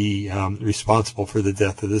going to be responsible for the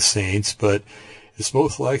death of the saints, but it's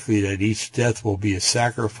most likely that each death will be a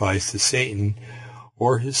sacrifice to Satan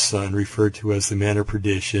or his son, referred to as the man of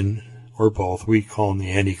perdition, or both. We call him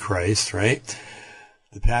the Antichrist, right?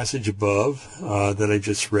 The passage above that I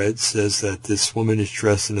just read says that this woman is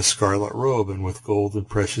dressed in a scarlet robe and with gold and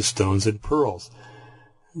precious stones and pearls.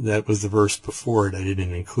 That was the verse before it. I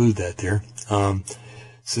didn't include that there.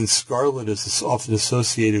 Since scarlet is often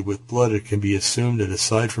associated with blood, it can be assumed that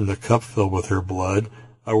aside from the cup filled with her blood,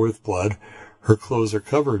 her clothes are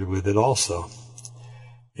covered with it also.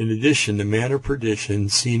 In addition, the man of perdition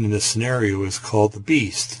seen in the scenario is called the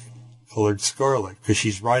beast, colored scarlet, because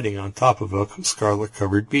she's riding on top of a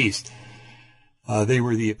scarlet-covered beast. They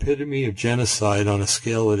were the epitome of genocide on a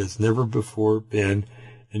scale that has never before been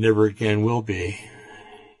and never again will be.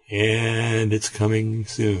 And it's coming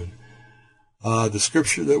soon. The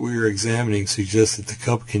scripture that we are examining suggests that the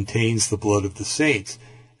cup contains the blood of the saints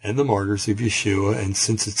and the martyrs of Yeshua, and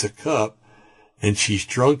since it's a cup and she's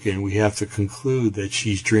drunken, we have to conclude that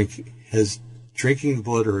she's drinking the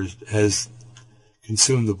blood or has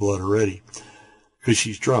consumed the blood already, because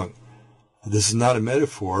she's drunk. This is not a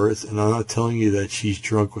metaphor, and I'm not telling you that she's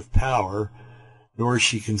drunk with power, nor has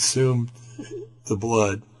she consumed the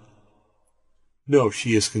blood. No,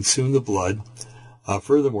 she has consumed the blood.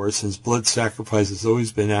 Furthermore, since blood sacrifice has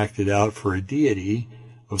always been acted out for a deity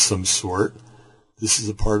of some sort, this is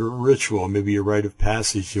a part of a ritual, maybe a rite of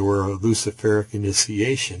passage or a Luciferic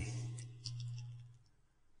initiation.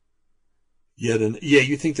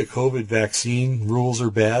 You think the COVID vaccine rules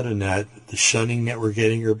are bad and that the shunning that we're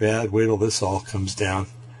getting are bad? Wait till this all comes down.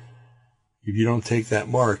 If you don't take that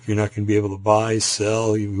mark, you're not going to be able to buy,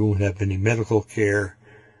 sell, you won't have any medical care.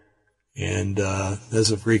 And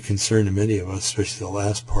that's of great concern to many of us, especially the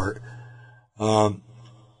last part.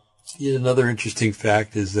 Yet another interesting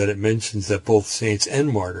fact is that it mentions that both saints and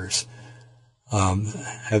martyrs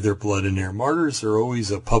have their blood in there. Martyrs are always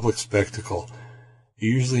a public spectacle. It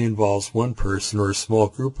usually involves one person or a small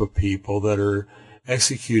group of people that are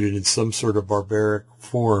executed in some sort of barbaric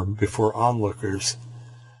form before onlookers.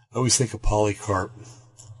 I always think of Polycarp.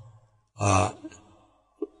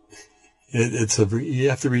 You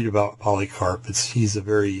have to read about Polycarp. He's a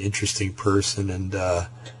very interesting person, and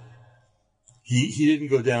he didn't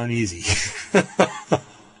go down easy.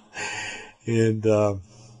 And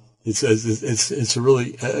it's a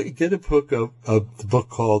really get a book of the book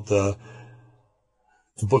called the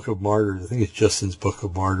Book of Martyrs. I think it's Justin's Book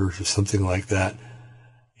of Martyrs or something like that,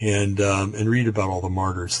 and read about all the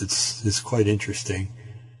martyrs. It's quite interesting.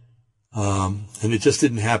 And it just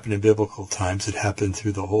didn't happen in biblical times. It happened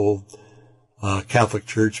through the whole Catholic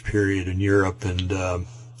Church period in Europe, and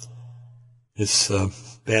it's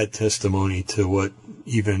bad testimony to what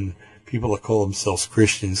even people that call themselves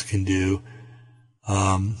Christians can do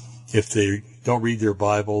if they don't read their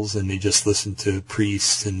Bibles and they just listen to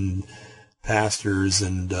priests and pastors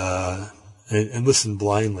and listen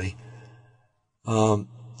blindly. The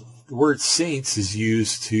word saints is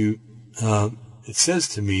used to, it says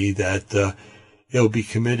to me that it will be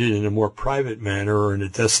committed in a more private manner or in a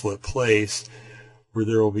desolate place where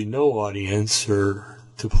there will be no audience or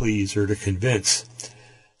to please or to convince.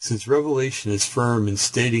 Since Revelation is firm in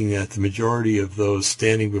stating that the majority of those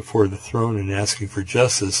standing before the throne and asking for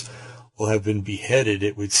justice will have been beheaded,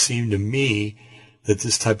 it would seem to me that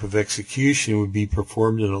this type of execution would be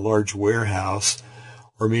performed in a large warehouse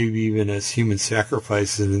or maybe even as human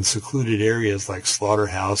sacrifices in secluded areas like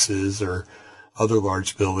slaughterhouses or other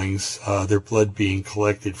large buildings, their blood being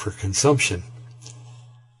collected for consumption.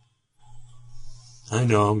 I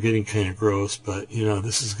know I'm getting kind of gross, but,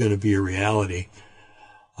 this is going to be a reality.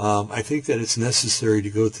 I think that it's necessary to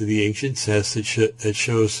go to the ancient text that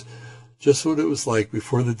shows just what it was like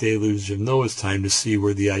before the deluge of Noah's time to see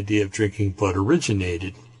where the idea of drinking blood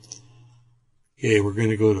originated. Okay, we're going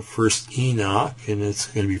to go to First Enoch, and it's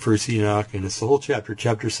going to be First Enoch, and it's the whole chapter,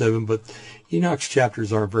 chapter 7, but Enoch's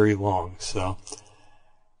chapters aren't very long, so.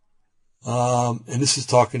 And this is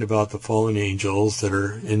talking about the fallen angels that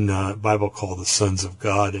are in the Bible called the sons of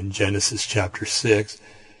God in Genesis chapter 6.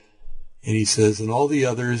 And he says, and all the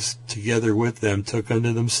others together with them took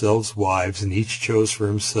unto themselves wives, and each chose for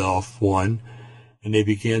himself one, and they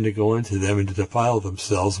began to go unto them and to defile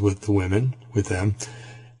themselves with the women, with them.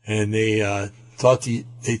 And they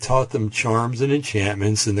taught them charms and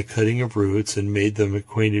enchantments and the cutting of roots, and made them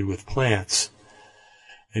acquainted with plants.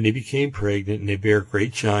 And they became pregnant, and they bare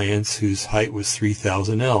great giants, whose height was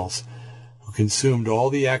 3,000 ells, who consumed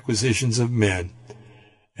all the acquisitions of men.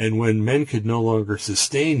 And when men could no longer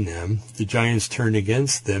sustain them, the giants turned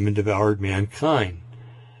against them and devoured mankind.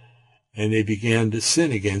 And they began to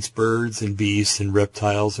sin against birds and beasts and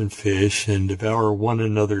reptiles and fish, and devour one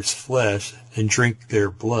another's flesh, and drink their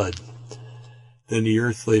blood. Then the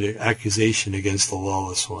earth laid an accusation against the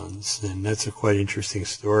lawless ones. And that's a quite interesting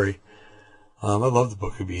story. I love the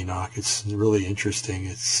Book of Enoch. It's really interesting.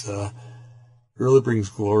 It really brings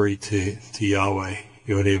glory to Yahweh,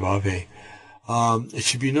 Yod-Heh-Vav-Heh. It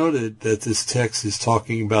should be noted that this text is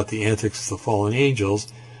talking about the antics of the fallen angels,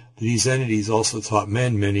 but these entities also taught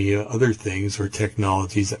men many other things or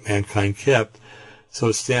technologies that mankind kept, so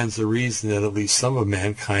it stands to reason that at least some of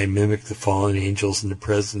mankind mimicked the fallen angels in the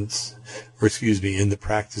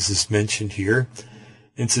practices mentioned here.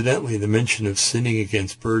 Incidentally, the mention of sinning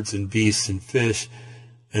against birds and beasts and fish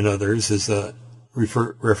and others is a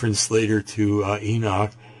reference later to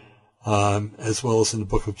Enoch, as well as in the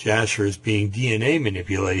book of Jasher as being DNA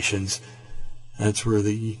manipulations. That's where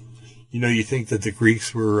you think that the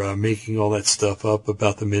Greeks were making all that stuff up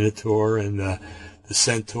about the Minotaur and the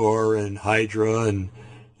Centaur and Hydra and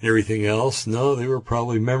everything else. No, they were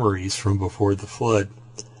probably memories from before the flood.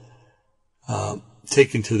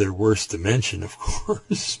 Taken to their worst dimension, of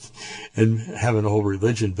course, and having a whole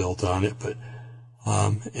religion built on it. But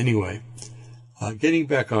anyway, getting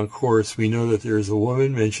back on course, we know that there is a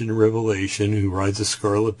woman mentioned in Revelation who rides a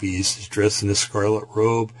scarlet beast, is dressed in a scarlet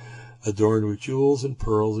robe, adorned with jewels and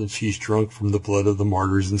pearls, and she's drunk from the blood of the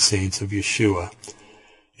martyrs and saints of Yeshua.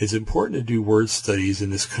 It's important to do word studies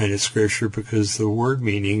in this kind of scripture because the word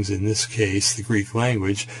meanings, in this case, the Greek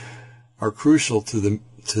language, are crucial to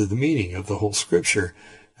the meaning of the whole scripture.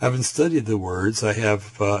 Having studied the words, I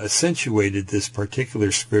have accentuated this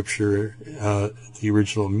particular scripture, the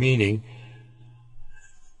original meaning.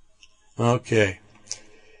 Okay.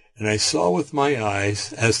 And I saw with my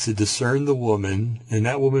eyes as to discern the woman, and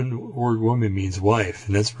that word woman means wife,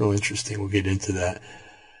 and that's real interesting. We'll get into that.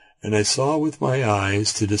 And I saw with my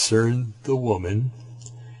eyes to discern the woman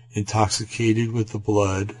intoxicated with the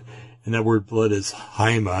blood. And that word blood is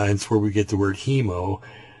haima, and it's where we get the word hemo.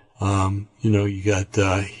 You got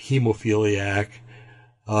hemophiliac,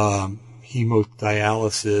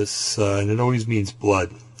 hemodialysis, and it always means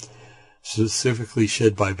blood, specifically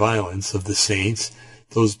shed by violence of the saints,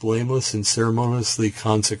 those blameless and ceremoniously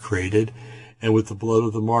consecrated, and with the blood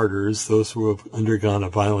of the martyrs, those who have undergone a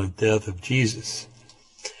violent death of Jesus.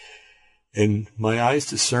 And my eyes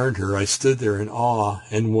discerned her. I stood there in awe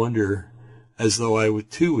and wonder, as though I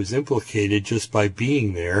too was implicated just by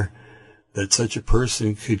being there, that such a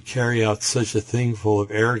person could carry out such a thing full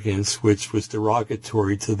of arrogance which was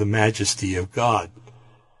derogatory to the majesty of God.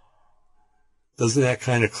 Doesn't that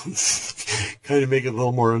kind of make it a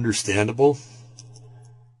little more understandable?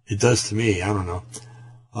 It does to me. I don't know.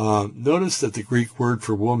 Notice that the Greek word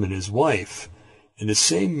for woman is wife. In the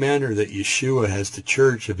same manner that Yeshua has the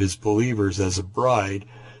church of his believers as a bride,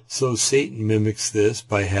 so Satan mimics this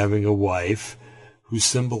by having a wife, who's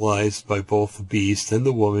symbolized by both the beast and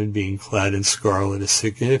the woman being clad in scarlet, is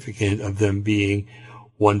significant of them being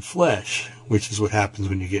one flesh, which is what happens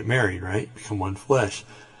when you get married, right? Become one flesh.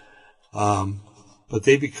 But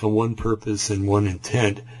they become one purpose and one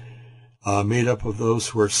intent, made up of those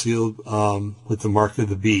who are sealed with the mark of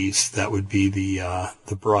the beast. That would be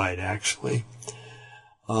the bride, actually.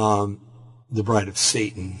 The bride of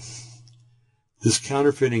Satan. This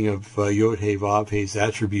counterfeiting of Yod-He Vav-He's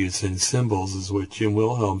attributes and symbols is what Jim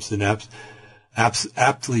Wilhelmsen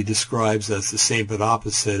aptly describes as the same but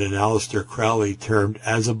opposite, and Aleister Crowley termed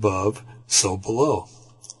as above, so below.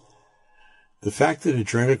 The fact that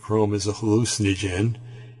adrenochrome is a hallucinogen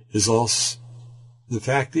is also the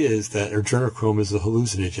fact is that adrenochrome is a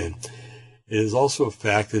hallucinogen. It is also a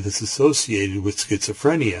fact that it's associated with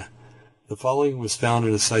schizophrenia. The following was found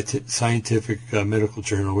in a scientific medical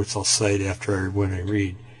journal, which I'll cite when I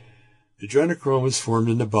read. Adrenochrome is formed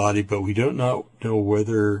in the body, but we do not know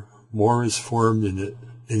whether more is formed in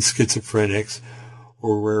schizophrenics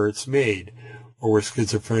or where it's made, or are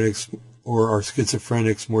schizophrenics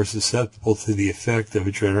more susceptible to the effect of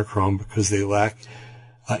adrenochrome because they lack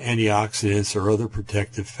antioxidants or other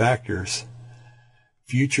protective factors.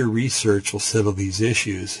 Future research will settle these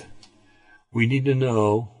issues. We need to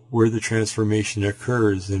know where the transformation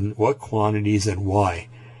occurs, in what quantities, and why.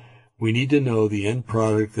 We need to know the end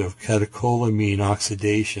product of catecholamine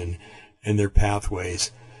oxidation and their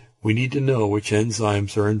pathways. We need to know which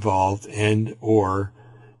enzymes are involved and or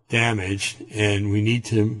damaged, and we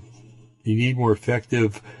need more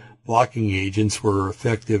effective blocking agents where are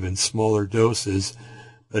effective in smaller doses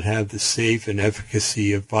but have the safe and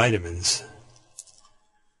efficacy of vitamins.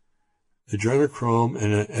 Adrenochrome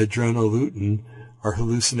and adrenoleutin are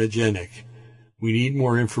hallucinogenic. We need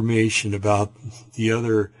more information about the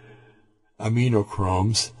other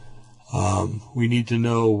aminochromes. We need to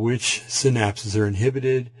know which synapses are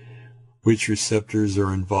inhibited, which receptors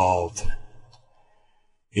are involved.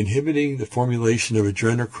 Inhibiting the formulation of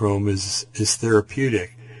adrenochrome is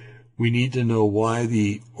therapeutic. We need to know why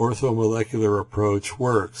the orthomolecular approach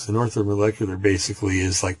works. And orthomolecular basically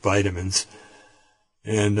is like vitamins.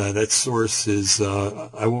 And that source is,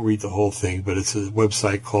 I won't read the whole thing, but it's a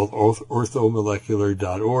website called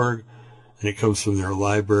orthomolecular.org, and it comes from their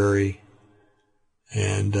library.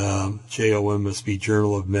 And JOM must be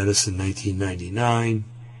Journal of Medicine, 1999.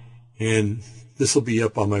 And this will be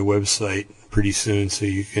up on my website pretty soon, so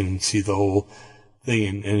you can see the whole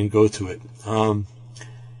thing and go to it.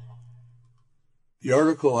 The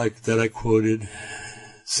article that I quoted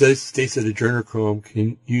states that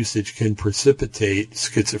adrenochrome usage can precipitate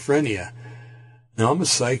schizophrenia. Now, I'm a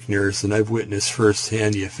psych nurse, and I've witnessed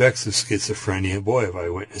firsthand the effects of schizophrenia. Boy, have I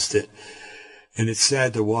witnessed it. And it's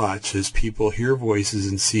sad to watch as people hear voices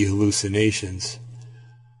and see hallucinations.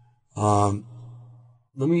 Let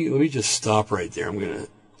me just stop right there. I'm going to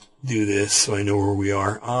do this so I know where we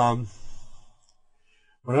are.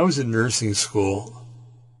 When I was in nursing school,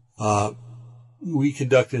 we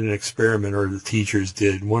conducted an experiment, or the teachers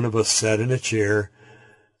did. One of us sat in a chair,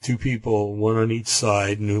 two people, one on each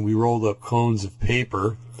side, and we rolled up cones of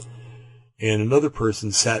paper, and another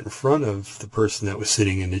person sat in front of the person that was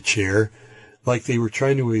sitting in the chair, like they were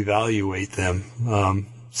trying to evaluate them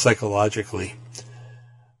psychologically.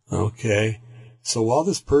 Okay. So while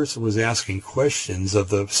this person was asking questions of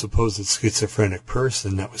the supposed schizophrenic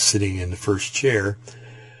person that was sitting in the first chair,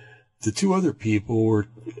 the two other people were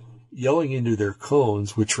yelling into their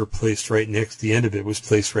cones, which were placed right next, the end of it was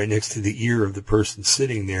placed right next to the ear of the person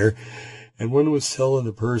sitting there. And one was telling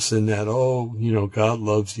the person that, God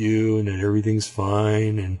loves you and that everything's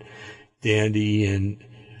fine and dandy, and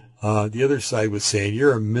The other side was saying,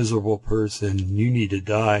 you're a miserable person, you need to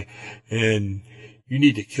die, and you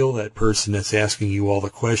need to kill that person that's asking you all the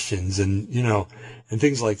questions, and, and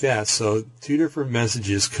things like that. So 2 different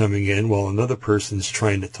messages coming in while another person's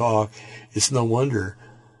trying to talk. It's no wonder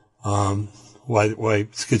why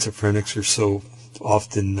schizophrenics are so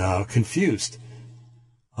often confused.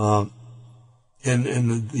 And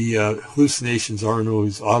the hallucinations aren't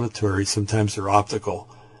always auditory. Sometimes they're optical.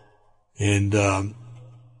 And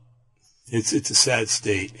it's a sad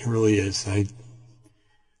state. It really is. I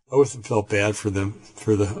often felt bad for them,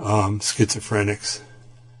 for the schizophrenics,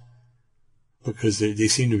 because they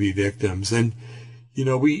seem to be victims. And,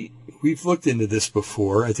 we've looked into this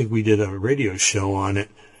before. I think we did a radio show on it.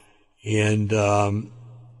 And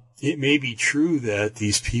it may be true that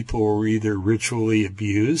these people were either ritually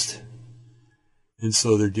abused, and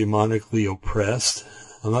so they're demonically oppressed.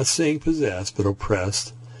 I'm not saying possessed, but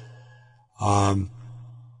oppressed. And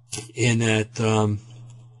that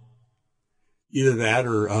either that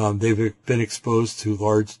or they've been exposed to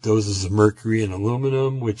large doses of mercury and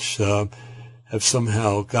aluminum, which have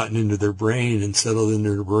somehow gotten into their brain and settled into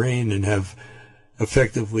their brain and have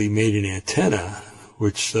effectively made an antenna,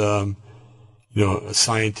 which, a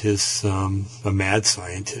scientist, a mad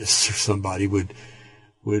scientist or somebody would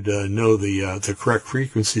know the correct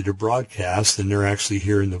frequency to broadcast, and they're actually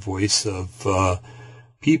hearing the voice of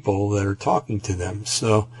people that are talking to them.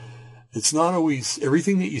 So it's not always,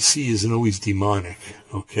 everything that you see isn't always demonic,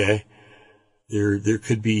 okay? There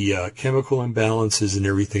could be chemical imbalances and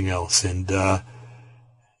everything else, and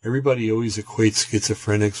everybody always equates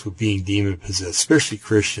schizophrenics with being demon-possessed, especially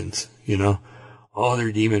Christians, Oh,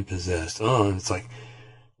 they're demon-possessed. Oh, and it's like,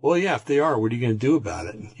 well, yeah, if they are, what are you going to do about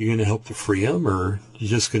it? You're going to help to free them, or you're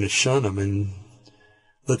just going to shun them and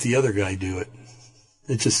let the other guy do it?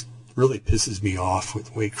 It just really pisses me off with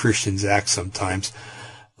the way Christians act sometimes.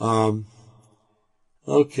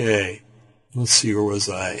 Okay, let's see, where was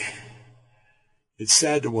I? It's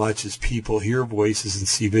sad to watch as people hear voices and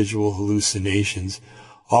see visual hallucinations.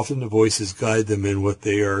 Often the voices guide them in what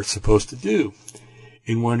they are supposed to do.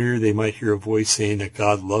 In one ear, they might hear a voice saying that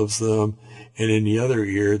God loves them, and in the other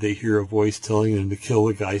ear, they hear a voice telling them to kill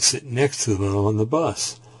the guy sitting next to them on the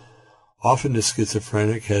bus. Often the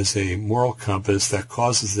schizophrenic has a moral compass that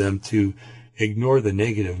causes them to ignore the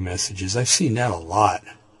negative messages. I've seen that a lot.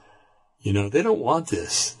 They don't want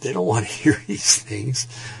this. They don't want to hear these things.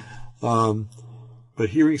 But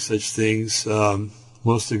hearing such things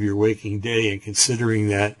most of your waking day, and considering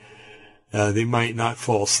that they might not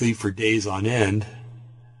fall asleep for days on end,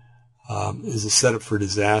 is a setup for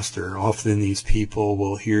disaster. Often these people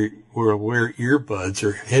will wear earbuds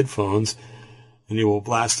or headphones, and they will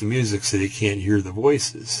blast the music so they can't hear the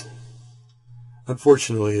voices.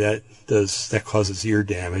 Unfortunately, that causes ear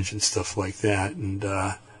damage and stuff like that. And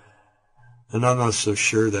I'm not so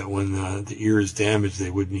sure that when the ear is damaged,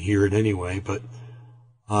 they wouldn't hear it anyway. But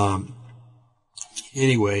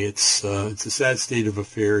anyway, it's a sad state of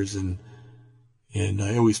affairs, and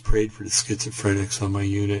I always prayed for the schizophrenics on my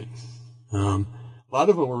unit. A lot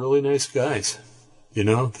of them were really nice guys. They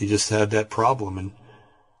just had that problem,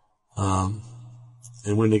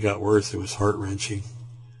 and when they got worse, it was heart-wrenching.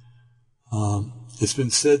 It's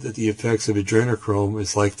been said that the effects of adrenochrome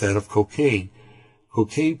is like that of cocaine.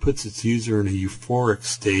 Cocaine puts its user in a euphoric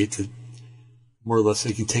state that more or less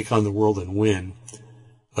they can take on the world and win.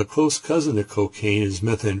 A close cousin of cocaine is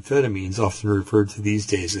methamphetamines, often referred to these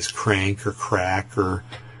days as crank or crack or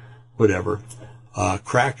whatever.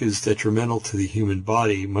 Crack is detrimental to the human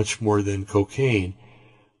body much more than cocaine.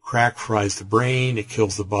 Crack fries the brain, it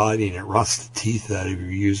kills the body, and it rots the teeth out of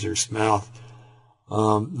your user's mouth.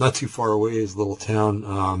 Not too far away is a little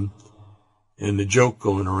town, and the joke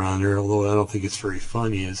going around there, although I don't think it's very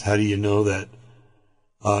funny, is how do you know that,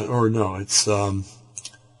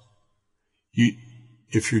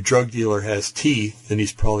 if your drug dealer has teeth, then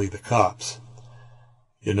he's probably the cops,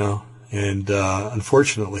 and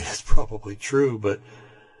unfortunately it's probably true, but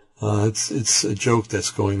it's a joke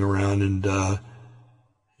that's going around, and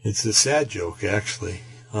it's a sad joke, actually.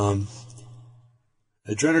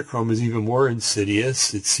 Adrenochrome is even more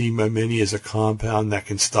insidious. It's seen by many as a compound that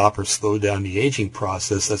can stop or slow down the aging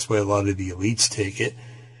process. That's why a lot of the elites take it,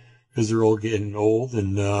 because they're all getting old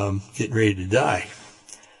and getting ready to die.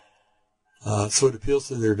 So it appeals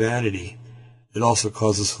to their vanity. It also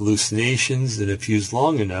causes hallucinations, and if used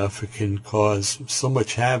long enough, it can cause so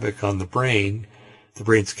much havoc on the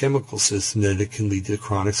brain's chemical system, that it can lead to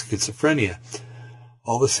chronic schizophrenia.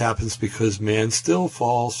 All this happens because man still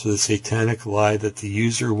falls for the satanic lie that the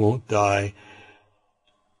user won't die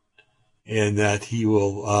and that he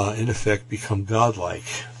will, in effect, become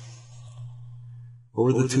godlike.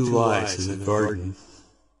 What were the two lies in the garden?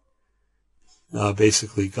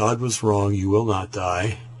 Basically, God was wrong, you will not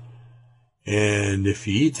die. And if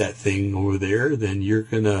you eat that thing over there, then you're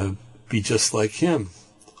going to be just like him.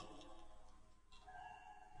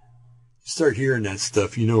 You start hearing that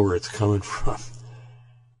stuff, you know where it's coming from.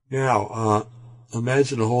 Now,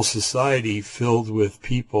 imagine a whole society filled with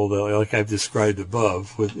people that, like I've described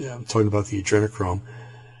above, I'm talking about the adrenochrome.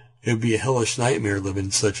 It would be a hellish nightmare living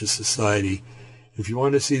in such a society. If you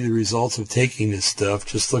want to see the results of taking this stuff,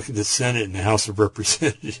 just look at the Senate and the House of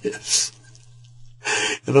Representatives.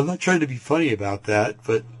 And I'm not trying to be funny about that,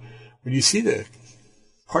 but when you see the,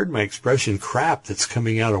 pardon my expression, crap that's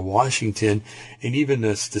coming out of Washington and even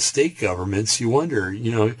the state governments, you wonder,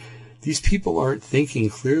 these people aren't thinking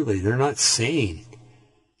clearly. They're not sane.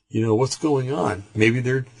 What's going on? Maybe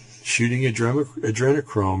they're shooting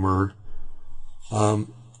adrenochrome or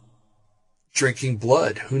drinking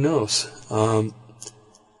blood. Who knows?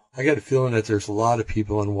 I got a feeling that there's a lot of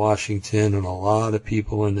people in Washington and a lot of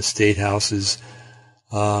people in the state houses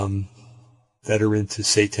that are into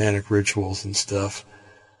satanic rituals and stuff.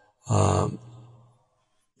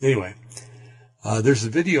 Anyway, there's a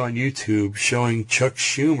video on YouTube showing Chuck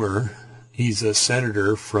Schumer. He's a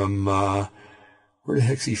senator from, where the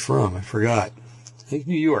heck's he from? I forgot. I think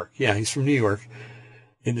New York. Yeah, he's from New York.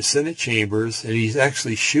 In the Senate chambers, and he's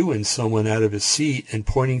actually shooing someone out of his seat and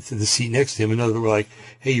pointing to the seat next to him. In other words, like,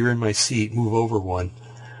 hey, you're in my seat, move over one.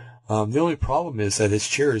 The only problem is that his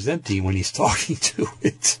chair is empty when he's talking to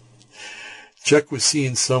it. Chuck was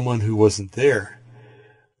seeing someone who wasn't there.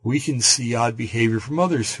 We can see odd behavior from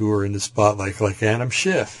others who are in the spotlight, like Adam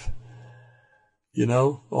Schiff.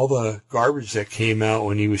 All the garbage that came out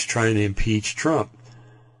when he was trying to impeach Trump.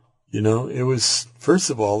 It was, first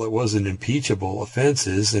of all, it wasn't impeachable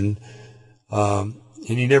offenses, and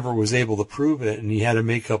he never was able to prove it, and he had to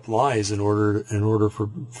make up lies in order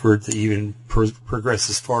for it to even progress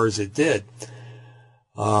as far as it did.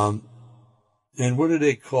 And what do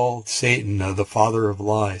they call Satan? The father of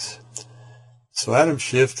lies. So Adam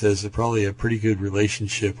Schiff has probably a pretty good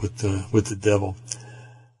relationship with the devil.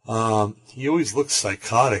 He always looks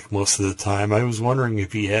psychotic most of the time. I was wondering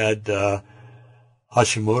if he had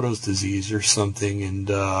Hashimoto's disease or something,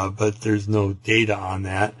 but there's no data on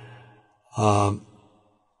that.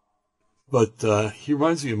 But he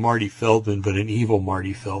reminds me of Marty Feldman, but an evil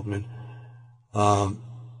Marty Feldman.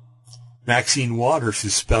 Maxine Waters, who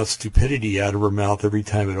spouts stupidity out of her mouth every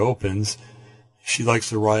time it opens, she likes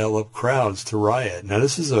to rile up crowds to riot. Now,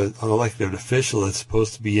 this is an elected official that's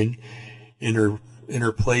supposed to be in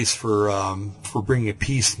her place for bringing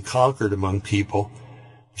peace and concord among people.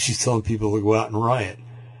 She's telling people to go out and riot.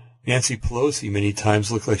 Nancy Pelosi many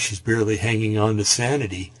times looks like she's barely hanging on to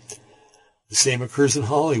sanity. The same occurs in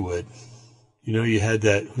Hollywood. You had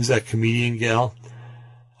who's that comedian gal?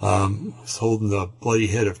 Was holding the bloody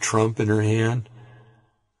head of Trump in her hand.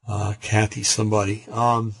 Kathy somebody.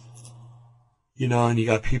 And you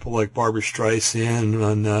got people like Barbara Streisand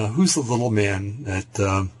and who's the little man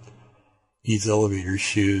that eats elevator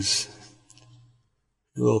shoes?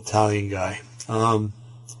 The little Italian guy.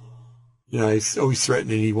 He's always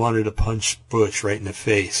threatening he wanted to punch Bush right in the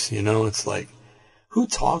face. It's like, who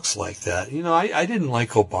talks like that? I didn't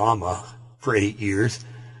like Obama for 8 years,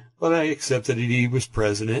 but I accepted that he was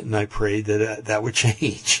president, and I prayed that that would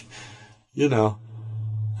change.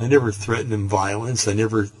 I never threatened him violence. I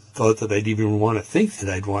never thought that I'd even want to think that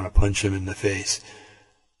I'd want to punch him in the face.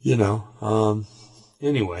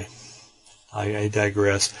 Anyway, I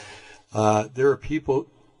digress. There are people,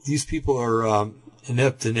 these people are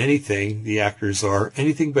inept in anything, the actors are,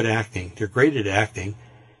 anything but acting. They're great at acting.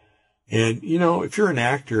 And, if you're an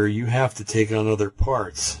actor, you have to take on other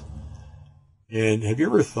parts. And have you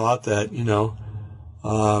ever thought that,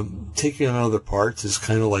 taking on other parts is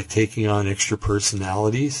kind of like taking on extra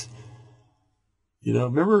personalities?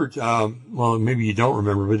 Remember, well, maybe you don't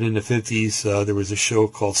remember, but in the 50s, there was a show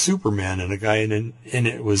called Superman, and a guy in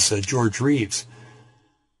it was George Reeves.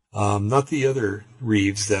 Not the other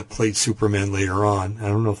Reeves that played Superman later on. I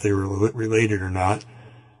don't know if they were related or not.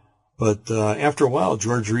 But after a while,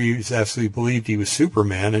 George Reeves absolutely believed he was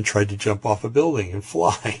Superman and tried to jump off a building and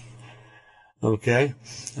fly. Okay?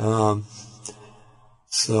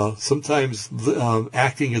 So sometimes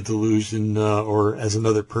acting a delusion or as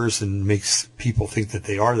another person makes people think that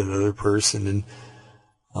they are that other person. And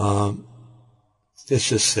it's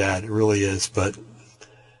just sad. It really is. But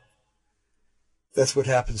that's what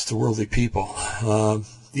happens to worldly people.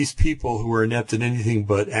 These people who are inept in anything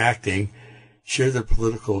but acting share their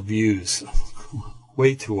political views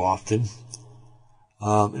way too often.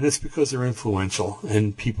 And it's because they're influential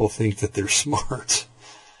and people think that they're smart.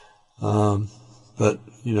 But but,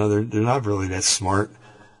 they're not really that smart.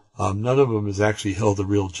 None of them has actually held a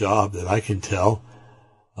real job that I can tell.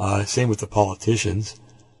 Same with the politicians.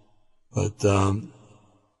 But,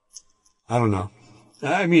 I don't know.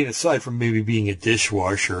 I mean, aside from maybe being a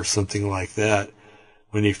dishwasher or something like that,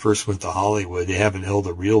 when they first went to Hollywood, they haven't held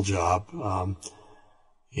a real job.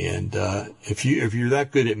 And if you're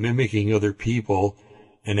that good at mimicking other people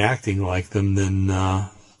and acting like them, then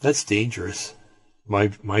that's dangerous.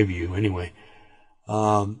 My view, anyway.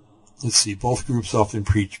 Let's see. Both groups often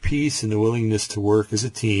preach peace and the willingness to work as a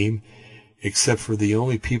team, except for the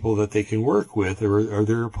only people that they can work with are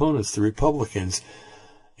their opponents, the Republicans.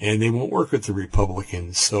 And they won't work with the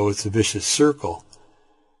Republicans, so it's a vicious circle.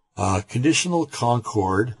 Conditional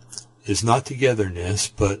concord is not togetherness,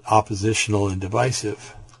 but oppositional and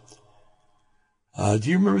divisive. Do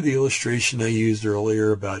you remember the illustration I used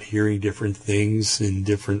earlier about hearing different things in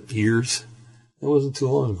different ears? It wasn't too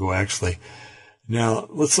long ago, actually. Now,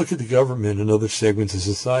 let's look at the government and other segments of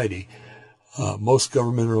society. Most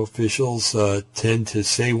governmental officials tend to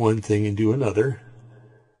say one thing and do another.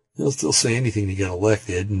 They'll still say anything to get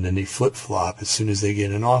elected, and then they flip-flop as soon as they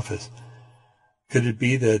get in office. Could it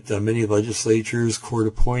be that many legislatures, court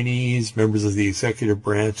appointees, members of the executive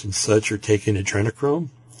branch, and such are taking adrenochrome?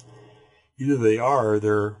 Either they are, or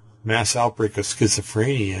they're mass outbreak of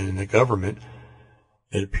schizophrenia in the government.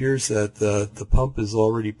 It appears that the pump is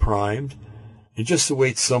already primed. It just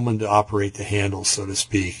awaits someone to operate the handle, so to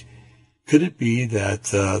speak. Could it be that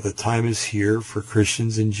the time is here for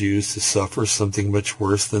Christians and Jews to suffer something much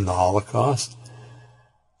worse than the Holocaust?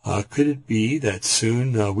 Could it be that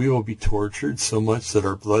soon we will be tortured so much that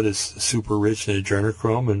our blood is super rich in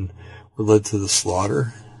adrenochrome and we're led to the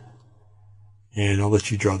slaughter? And I'll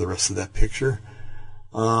let you draw the rest of that picture.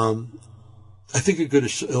 I think a good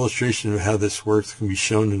illustration of how this works can be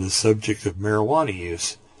shown in the subject of marijuana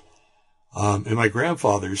use. In my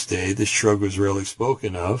grandfather's day, this drug was rarely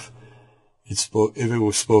spoken of. If it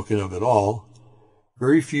was spoken of at all,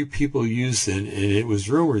 very few people used it, and it was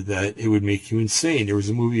rumored that it would make you insane. There was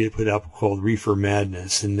a movie they put out called Reefer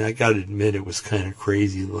Madness, and I got to admit it was kind of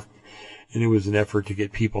crazy. And it was an effort to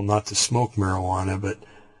get people not to smoke marijuana, but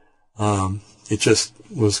it just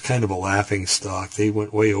was kind of a laughing stock. They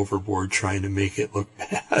went way overboard trying to make it look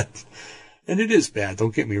bad. And it is bad,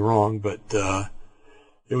 don't get me wrong, but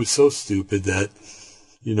it was so stupid that,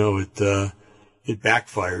 it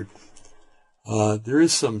backfired. There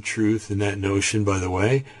is some truth in that notion, by the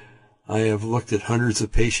way. I have looked at hundreds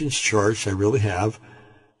of patients' charts, I really have,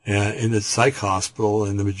 in the psych hospital,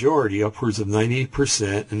 and the majority, upwards of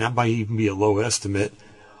 98%, and that might even be a low estimate,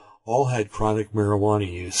 all had chronic marijuana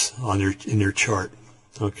use in their chart,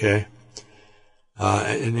 okay?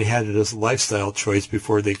 And they had it as a lifestyle choice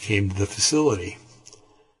before they came to the facility,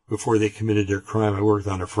 before they committed their crime. I worked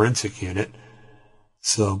on a forensic unit.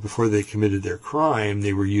 So before they committed their crime,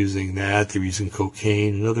 they were using that. They were using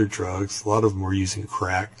cocaine and other drugs. A lot of them were using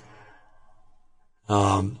crack.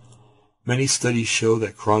 Many studies show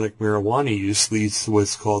that chronic marijuana use leads to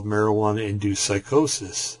what's called marijuana-induced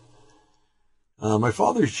psychosis. My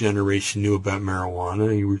father's generation knew about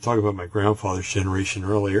marijuana. You were talking about my grandfather's generation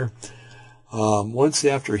earlier. Once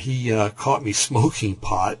after he caught me smoking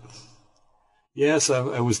pot, yes,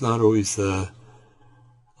 I was not always the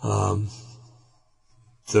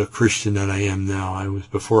Christian that I am now.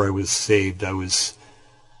 Before I was saved, I was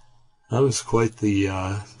quite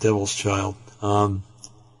the devil's child.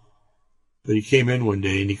 But he came in one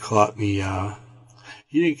day and he caught me.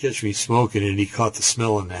 He didn't catch me smoking, and he caught the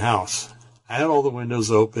smell in the house. I had all the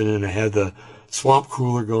windows open and I had the swamp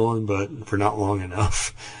cooler going, but for not long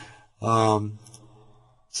enough.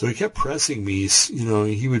 So he kept pressing me.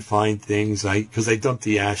 He would find things because I dumped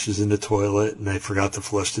the ashes in the toilet and I forgot to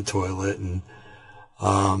flush the toilet, and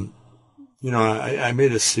I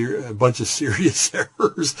made a bunch of serious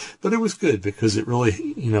errors, but it was good because it really,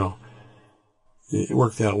 it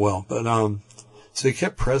worked out well. But, so he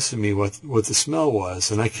kept pressing me what the smell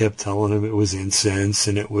was, and I kept telling him it was incense,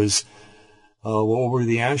 and it was, what were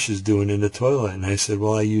the ashes doing in the toilet? And I said,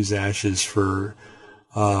 well, I use ashes for,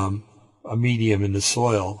 a medium in the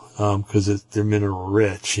soil, because they're mineral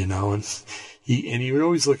rich, and he would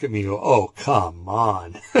always look at me and go, oh, come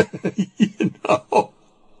on,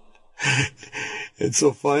 And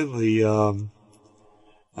so finally, I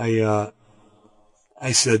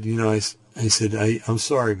said, I'm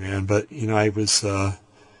sorry, man, but, I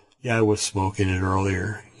was smoking it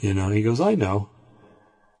earlier, He goes, I know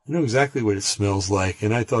exactly what it smells like.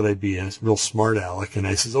 And I thought I'd be a real smart aleck. And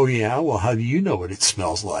I says, oh yeah, well, how do you know what it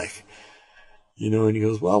smells like? And he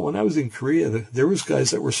goes, well, when I was in Korea, there was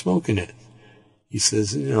guys that were smoking it. he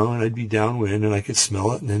says, and I'd be downwind and I could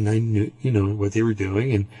smell it, and then I knew, what they were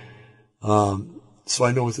doing. And so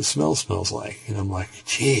I know what the smell smells like. And I'm like,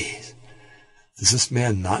 geez, does this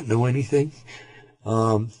man not know anything?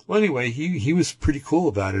 Well, anyway, he was pretty cool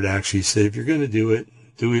about it, actually. He said, if you're going to do it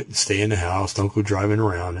and stay in the house. Don't go driving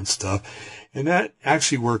around and stuff. And that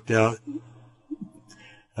actually worked out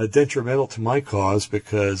detrimental to my cause,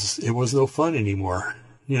 because it was no fun anymore.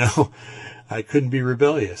 I couldn't be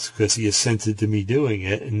rebellious because he assented to me doing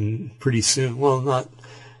it. And pretty soon, well, not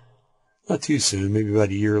too soon, maybe about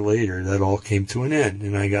a year later, that all came to an end,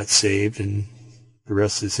 and I got saved, and the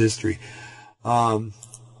rest is history. So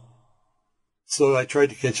I tried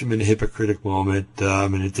to catch him in a hypocritic moment,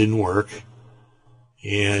 and it didn't work.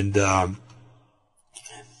 And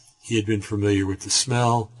he had been familiar with the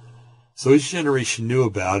smell. So his generation knew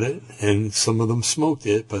about it, and some of them smoked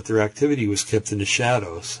it, but their activity was kept in the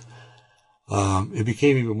shadows. It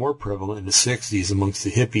became even more prevalent in the 60s amongst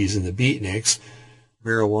the hippies and the beatniks.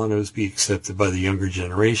 Marijuana was being accepted by the younger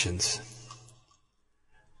generations.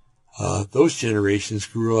 Those generations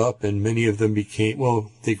grew up, and many of them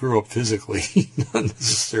they grew up physically, not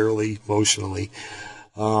necessarily emotionally.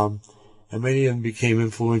 And many of them became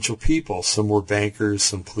influential people. Some were bankers,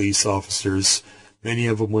 some police officers. Many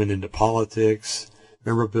of them went into politics.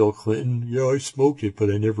 Remember Bill Clinton? Yeah, I smoked it,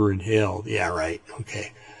 but I never inhaled. Yeah, right.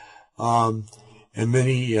 Okay. And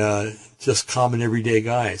many just common everyday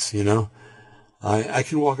guys, I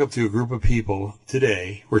can walk up to a group of people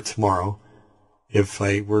today or tomorrow, if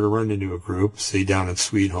I were to run into a group, say down in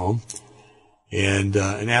Sweet Home, and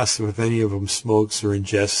ask them if any of them smokes or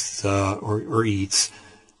ingests or eats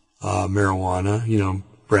marijuana,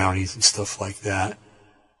 brownies and stuff like that.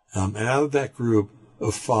 And out of that group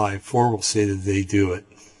of 5, 4 will say that they do it.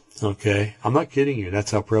 Okay? I'm not kidding you.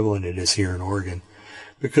 That's how prevalent it is here in Oregon,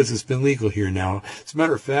 because it's been legal here now. As a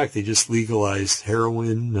matter of fact, they just legalized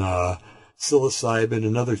heroin, psilocybin,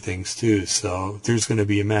 and other things too. So there's going to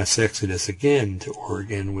be a mass exodus again to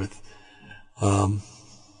Oregon with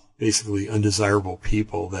basically undesirable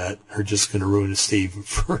people that are just going to ruin the state even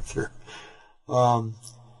further.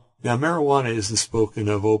 Now, marijuana isn't spoken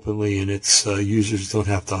of openly, and its users don't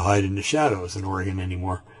have to hide in the shadows in Oregon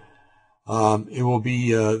anymore. It will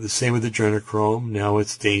be the same with adrenochrome. Now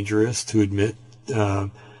it's dangerous to admit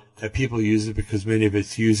that people use it, because many of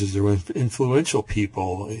its users are influential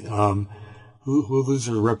people who lose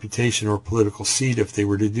their reputation or political seat if they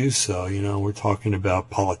were to do so. We're talking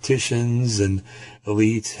about politicians and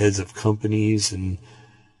elites, heads of companies, and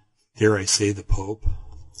dare I say the Pope.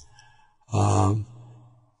 By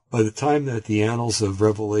the time that the annals of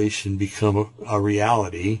Revelation become a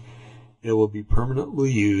reality, it will be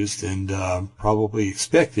permanently used and probably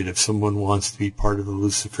expected if someone wants to be part of the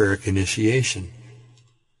Luciferic initiation.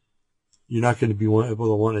 You're not going to be able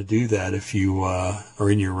to want to do that if you are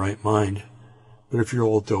in your right mind. But if you're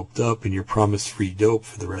all doped up and you're promised free dope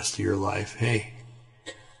for the rest of your life, hey,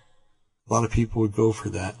 a lot of people would go for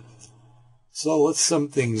that. So let's sum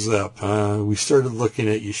things up. We started looking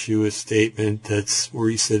at Yeshua's statement. That's where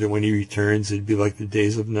he said that when he returns, it'd be like the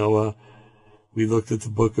days of Noah. We looked at the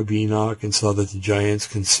book of Enoch and saw that the giants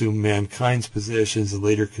consumed mankind's possessions and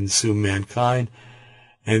later consumed mankind,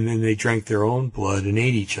 and then they drank their own blood and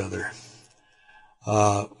ate each other.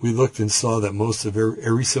 We looked and saw that most of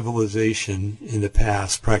every civilization in the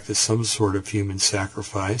past practiced some sort of human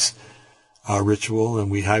sacrifice ritual,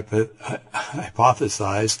 and we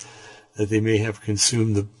hypothesized that they may have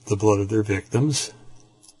consumed the blood of their victims.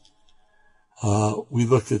 We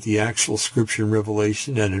looked at the actual scripture in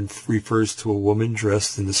Revelation, and it refers to a woman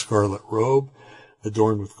dressed in the scarlet robe,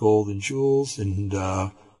 adorned with gold and jewels and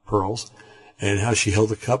pearls, and how she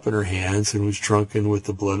held a cup in her hands and was drunken with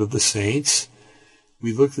the blood of the saints.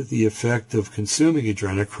 We looked at the effect of consuming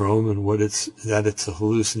adrenochrome and that it's a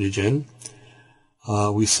hallucinogen.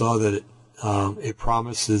 We saw that it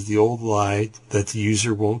promises the old lie that the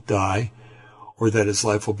user won't die, or that his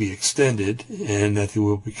life will be extended, and that he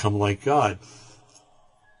will become like God.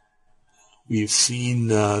 We've seen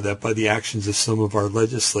that by the actions of some of our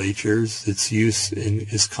legislatures, its use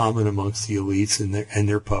is common amongst the elites and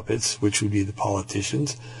their puppets, which would be the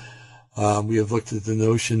politicians. We have looked at the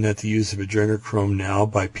notion that the use of adrenochrome now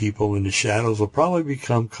by people in the shadows will probably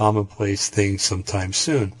become commonplace things sometime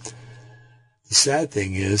soon. The sad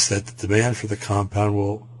thing is that the demand for the compound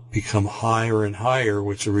will become higher and higher,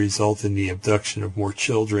 which will result in the abduction of more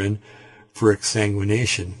children for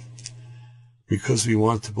exsanguination. Because we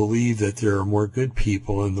want to believe that there are more good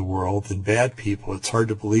people in the world than bad people, it's hard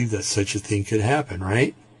to believe that such a thing could happen,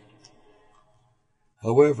 right?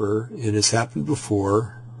 However, it has happened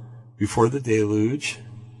before the deluge,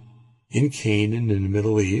 in Canaan in the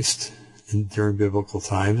Middle East, during biblical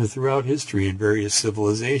times and throughout history in various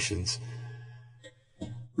civilizations.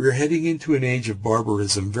 We're heading into an age of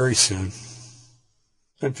barbarism very soon.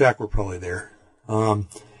 In fact, we're probably there.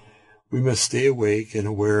 We must stay awake and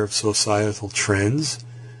aware of societal trends.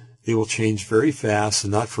 They will change very fast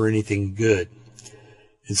and not for anything good.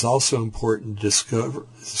 It's also important to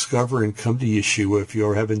discover and come to Yeshua if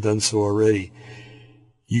you haven't done so already.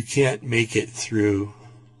 You can't make it through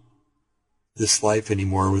this life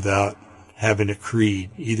anymore without having a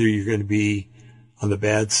creed. Either you're going to be on the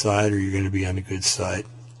bad side or you're going to be on the good side.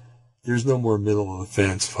 There's no more middle of the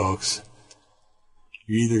fence, folks.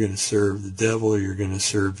 You're either going to serve the devil or you're going to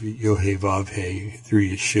serve Yod-Heh-Vav-Heh through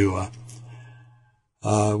Yeshua.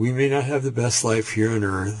 We may not have the best life here on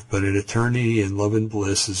earth, but an eternity in love and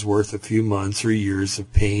bliss is worth a few months or years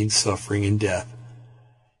of pain, suffering, and death.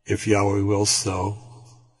 If Yahweh wills so,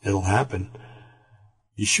 it'll happen.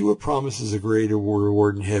 Yeshua promises a greater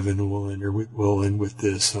reward in heaven, and we'll end with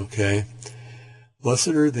this, okay? Blessed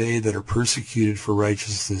are they that are persecuted for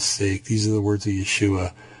righteousness' sake. These are the words of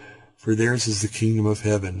Yeshua. For theirs is the kingdom of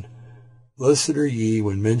heaven. Blessed are ye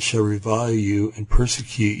when men shall revile you and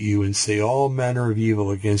persecute you and say all manner of evil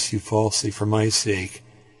against you falsely for my sake.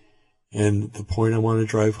 And the point I want to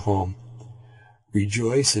drive home.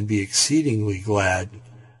 Rejoice and be exceedingly glad,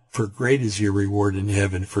 for great is your reward in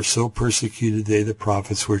heaven, for so persecuted they the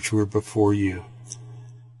prophets which were before you.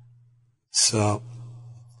 So,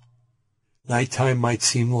 nighttime might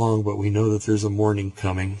seem long, but we know that there's a morning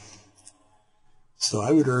coming. So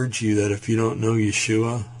I would urge you that if you don't know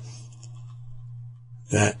Yeshua,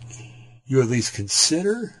 that you at least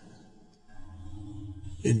consider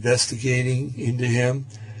investigating into him.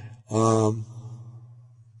 You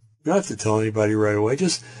don't have to tell anybody right away.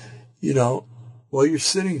 Just, while you're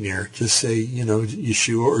sitting there, just say,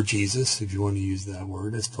 Yeshua or Jesus, if you want to use that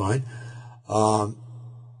word, that's fine. I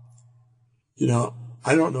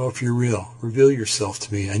don't know if you're real. Reveal yourself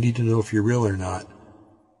to me. I need to know if you're real or not.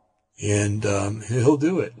 And he'll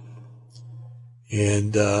do it.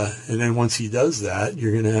 And then once he does that,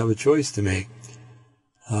 you're going to have a choice to make.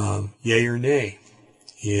 Yay or nay.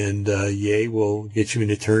 And yay will get you an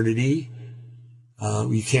eternity.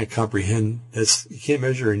 You can't comprehend. You can't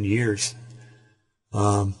measure in years.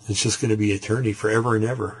 It's just going to be eternity, forever and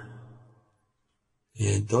ever.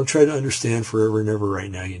 And don't try to understand forever and ever right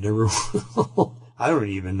now. You never will. I don't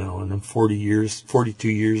even know. And I'm 42 years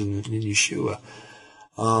in Yeshua.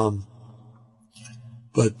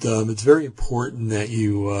 But it's very important that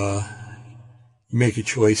you make a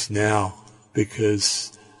choice now,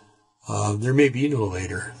 because there may be no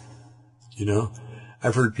later.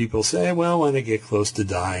 I've heard people say, well, when I get close to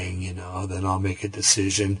dying, then I'll make a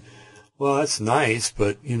decision. Well, that's nice,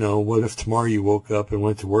 but, what if tomorrow you woke up and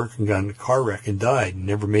went to work and got in a car wreck and died and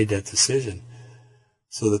never made that decision?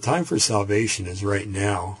 So the time for salvation is right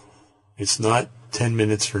now. It's not 10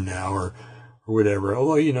 minutes from now or whatever.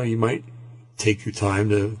 Although, you might take your time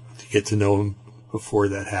to get to know him before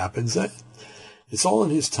that happens. It's all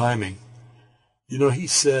in his timing. He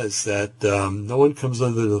says that no one comes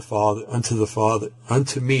unto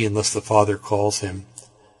me unless the Father calls him.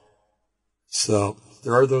 So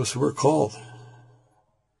there are those who are called.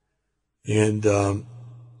 And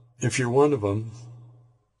if you're one of them,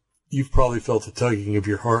 you've probably felt a tugging of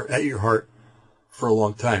your heart for a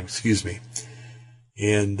long time,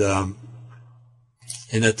 And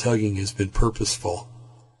that tugging has been purposeful.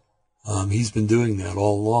 He's been doing that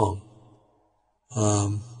all along.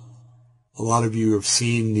 A lot of you have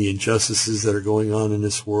seen the injustices that are going on in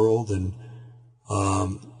this world, and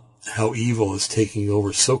how evil is taking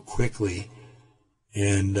over so quickly,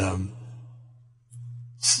 and in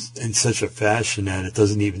such a fashion that it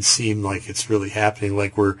doesn't even seem like it's really happening.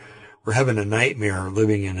 Like we're having a nightmare,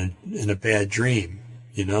 living in a bad dream,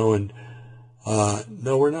 And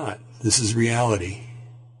no, we're not. This is reality.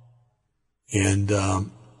 And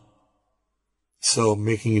so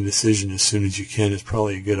making a decision as soon as you can is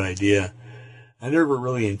probably a good idea. I never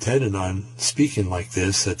really intended on speaking like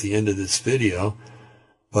this at the end of this video,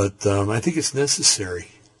 but I think it's necessary.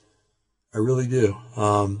 I really do.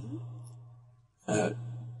 Of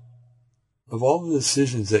all the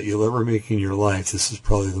decisions that you'll ever make in your life, this is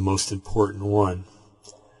probably the most important one.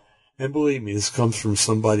 And believe me, this comes from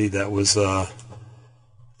somebody that was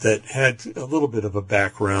that had a little bit of a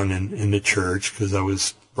background in the church, because I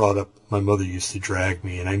was brought up, my mother used to drag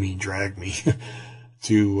me, and I mean drag me,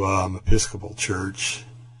 to Episcopal Church,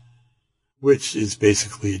 which is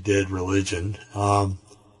basically a dead religion. And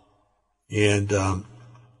then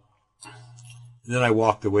I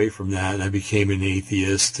walked away from that, and I became an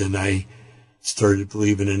atheist, and I started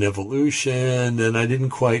believing in evolution, and I didn't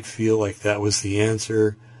quite feel like that was the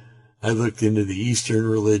answer. I looked into the Eastern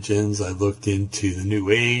religions. I looked into the New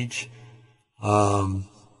Age.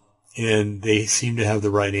 And they seem to have the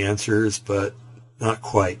right answers, but not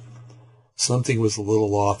quite. Something was a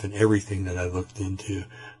little off in everything that I looked into.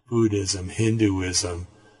 Buddhism, Hinduism,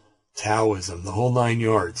 Taoism, the whole 9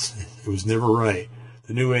 yards. It was never right.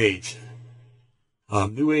 The New Age.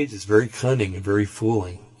 New Age is very cunning and very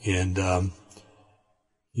fooling. And,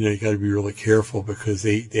 you got to be really careful because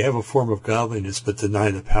they have a form of godliness but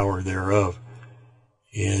deny the power thereof.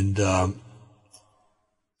 And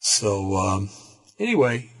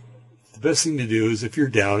anyway, the best thing to do is if you're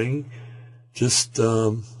doubting, just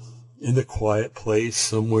in the quiet place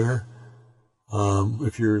somewhere.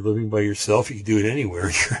 If you're living by yourself, you can do it anywhere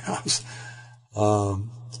in your house.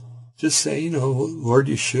 Just say, Lord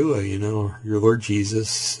Yeshua, your Lord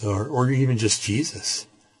Jesus, or even just Jesus.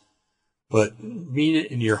 But mean it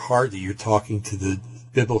in your heart that you're talking to the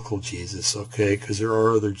biblical Jesus, okay? Because there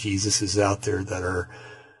are other Jesuses out there that are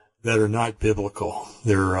not biblical.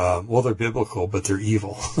 They're biblical, but they're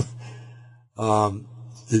evil.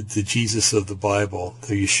 The Jesus of the Bible,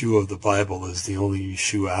 the Yeshua of the Bible, is the only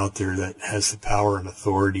Yeshua out there that has the power and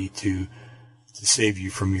authority to save you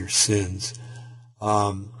from your sins.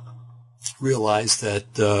 Realize that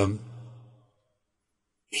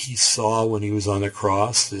he saw when he was on the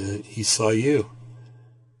cross, he saw you.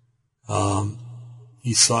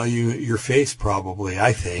 He saw your face probably,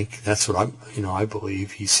 I think. That's what I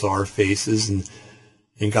believe. He saw our faces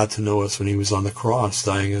and got to know us when he was on the cross,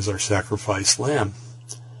 dying as our sacrificed lamb.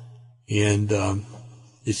 And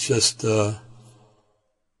it's just, if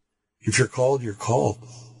you're called, you're called.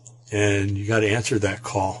 And you got to answer that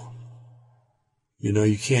call.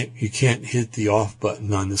 You can't hit the off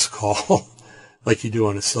button on this call like you do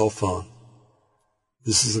on a cell phone.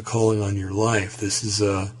 This is a calling on your life. This is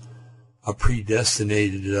a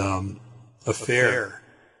predestinated affair.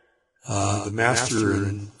 The master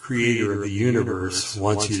and creator of the universe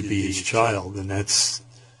wants you to be his child. And that's,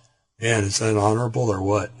 man, is that honorable or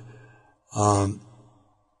what? What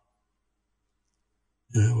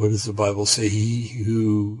does the Bible say? He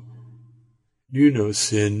who knew no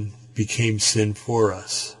sin became sin for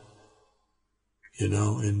us.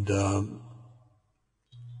 And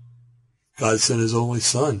God sent his only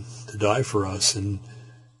son to die for us. And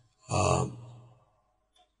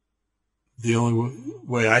the only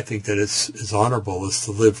way I think that it's honorable is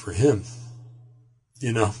to live for him.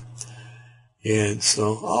 And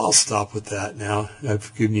so I'll stop with that now.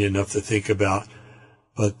 I've given you enough to think about.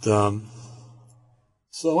 But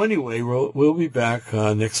so anyway, we'll be back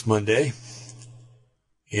next Monday.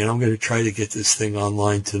 And I'm going to try to get this thing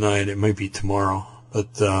online tonight. It might be tomorrow,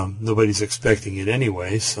 but nobody's expecting it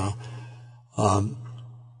anyway. So I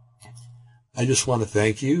just want to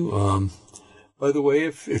thank you. By the way,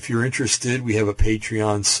 if you're interested, we have a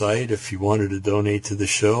Patreon site. If you wanted to donate to the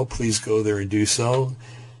show, please go there and do so.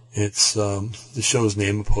 It's the show's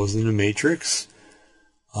name, Opposing the Matrix.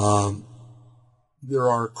 There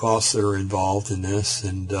are costs that are involved in this,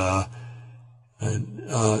 and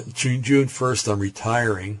June 1st I'm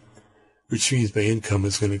retiring, which means my income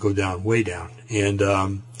is going to go down, way down, and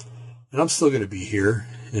I'm still going to be here,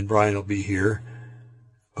 and Brian will be here,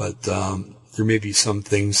 but there may be some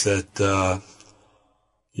things that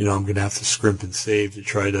I'm going to have to scrimp and save to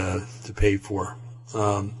try to pay for.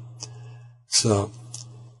 So.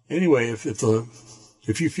 Anyway, if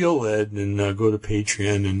you feel led, then go to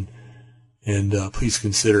Patreon and please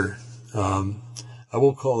consider. I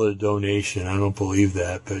won't call it a donation. I don't believe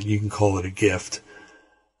that, but you can call it a gift.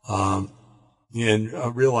 And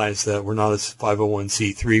realize that we're not a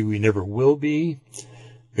 501c3. We never will be,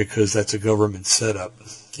 because that's a government setup,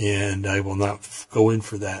 and I will not go in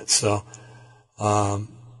for that. So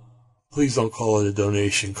please don't call it a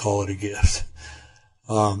donation. Call it a gift.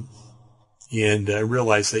 And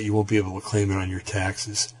realize that you won't be able to claim it on your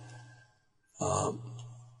taxes. That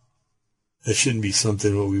shouldn't be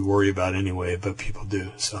something that we worry about anyway, but people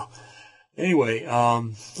do. So anyway,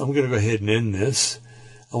 I'm going to go ahead and end this.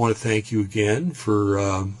 I want to thank you again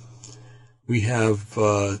for, we have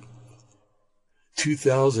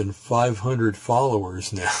 2,500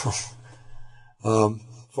 followers now,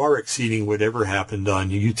 far exceeding whatever happened on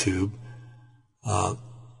YouTube.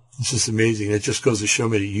 It's just amazing. It just goes to show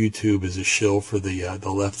me that YouTube is a shill for the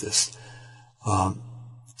leftists.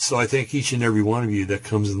 So I thank each and every one of you that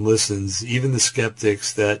comes and listens, even the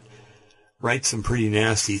skeptics that write some pretty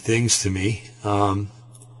nasty things to me.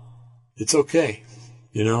 It's okay.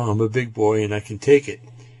 I'm a big boy and I can take it.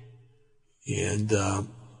 And,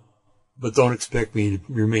 but don't expect me to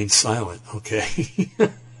remain silent, okay?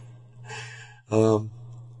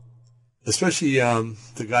 Especially,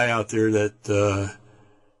 the guy out there that,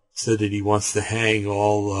 said that he wants to hang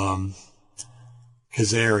all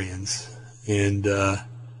Khazarians. And,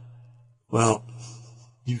 well,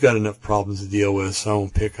 you've got enough problems to deal with, so I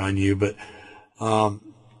won't pick on you. But,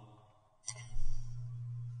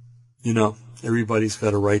 you know, everybody's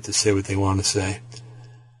got a right to say what they want to say.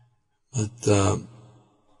 But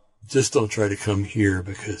just don't try to come here,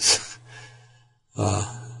 because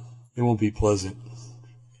it won't be pleasant.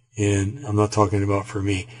 And I'm not talking about for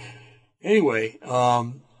me. Anyway,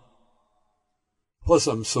 plus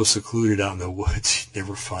I'm so secluded out in the woods, you'd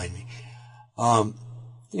never find me.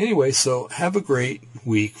 Anyway, so have a great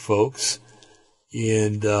week, folks.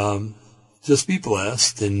 And just be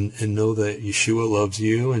blessed, and know that Yeshua loves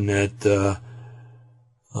you, and that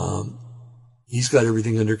He's got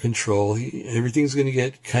everything under control. Everything's going to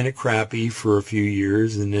get kind of crappy for a few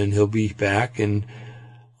years, and then He'll be back, and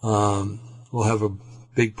we'll have a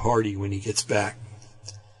big party when He gets back.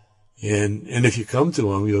 And if you come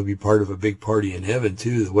to Him, you'll be part of a big party in heaven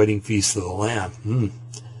too, the wedding feast of the Lamb.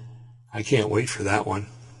 I can't wait for that one.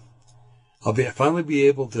 I'll finally be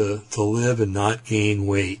able to live and not gain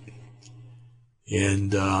weight.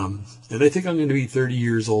 And I think I'm going to be 30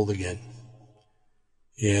 years old again.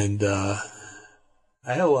 And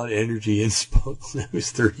I had a lot of energy and spunk when I was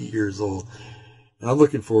 30 years old. And I'm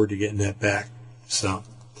looking forward to getting that back. So,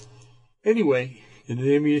 anyway, in the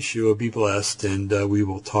name of Yeshua, be blessed, and we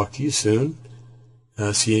will talk to you soon.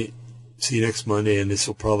 See you next Monday, and this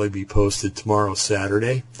will probably be posted tomorrow,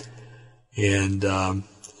 Saturday. And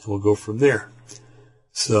we'll go from there.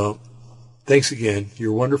 So, thanks again.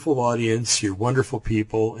 You're a wonderful audience. You're wonderful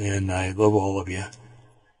people, and I love all of you.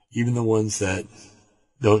 Even the ones that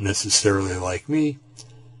don't necessarily like me.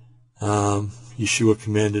 Yeshua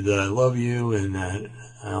commanded that I love you, and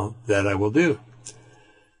that I will do.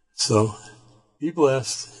 So, be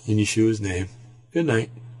blessed in Yeshua's name. Good night.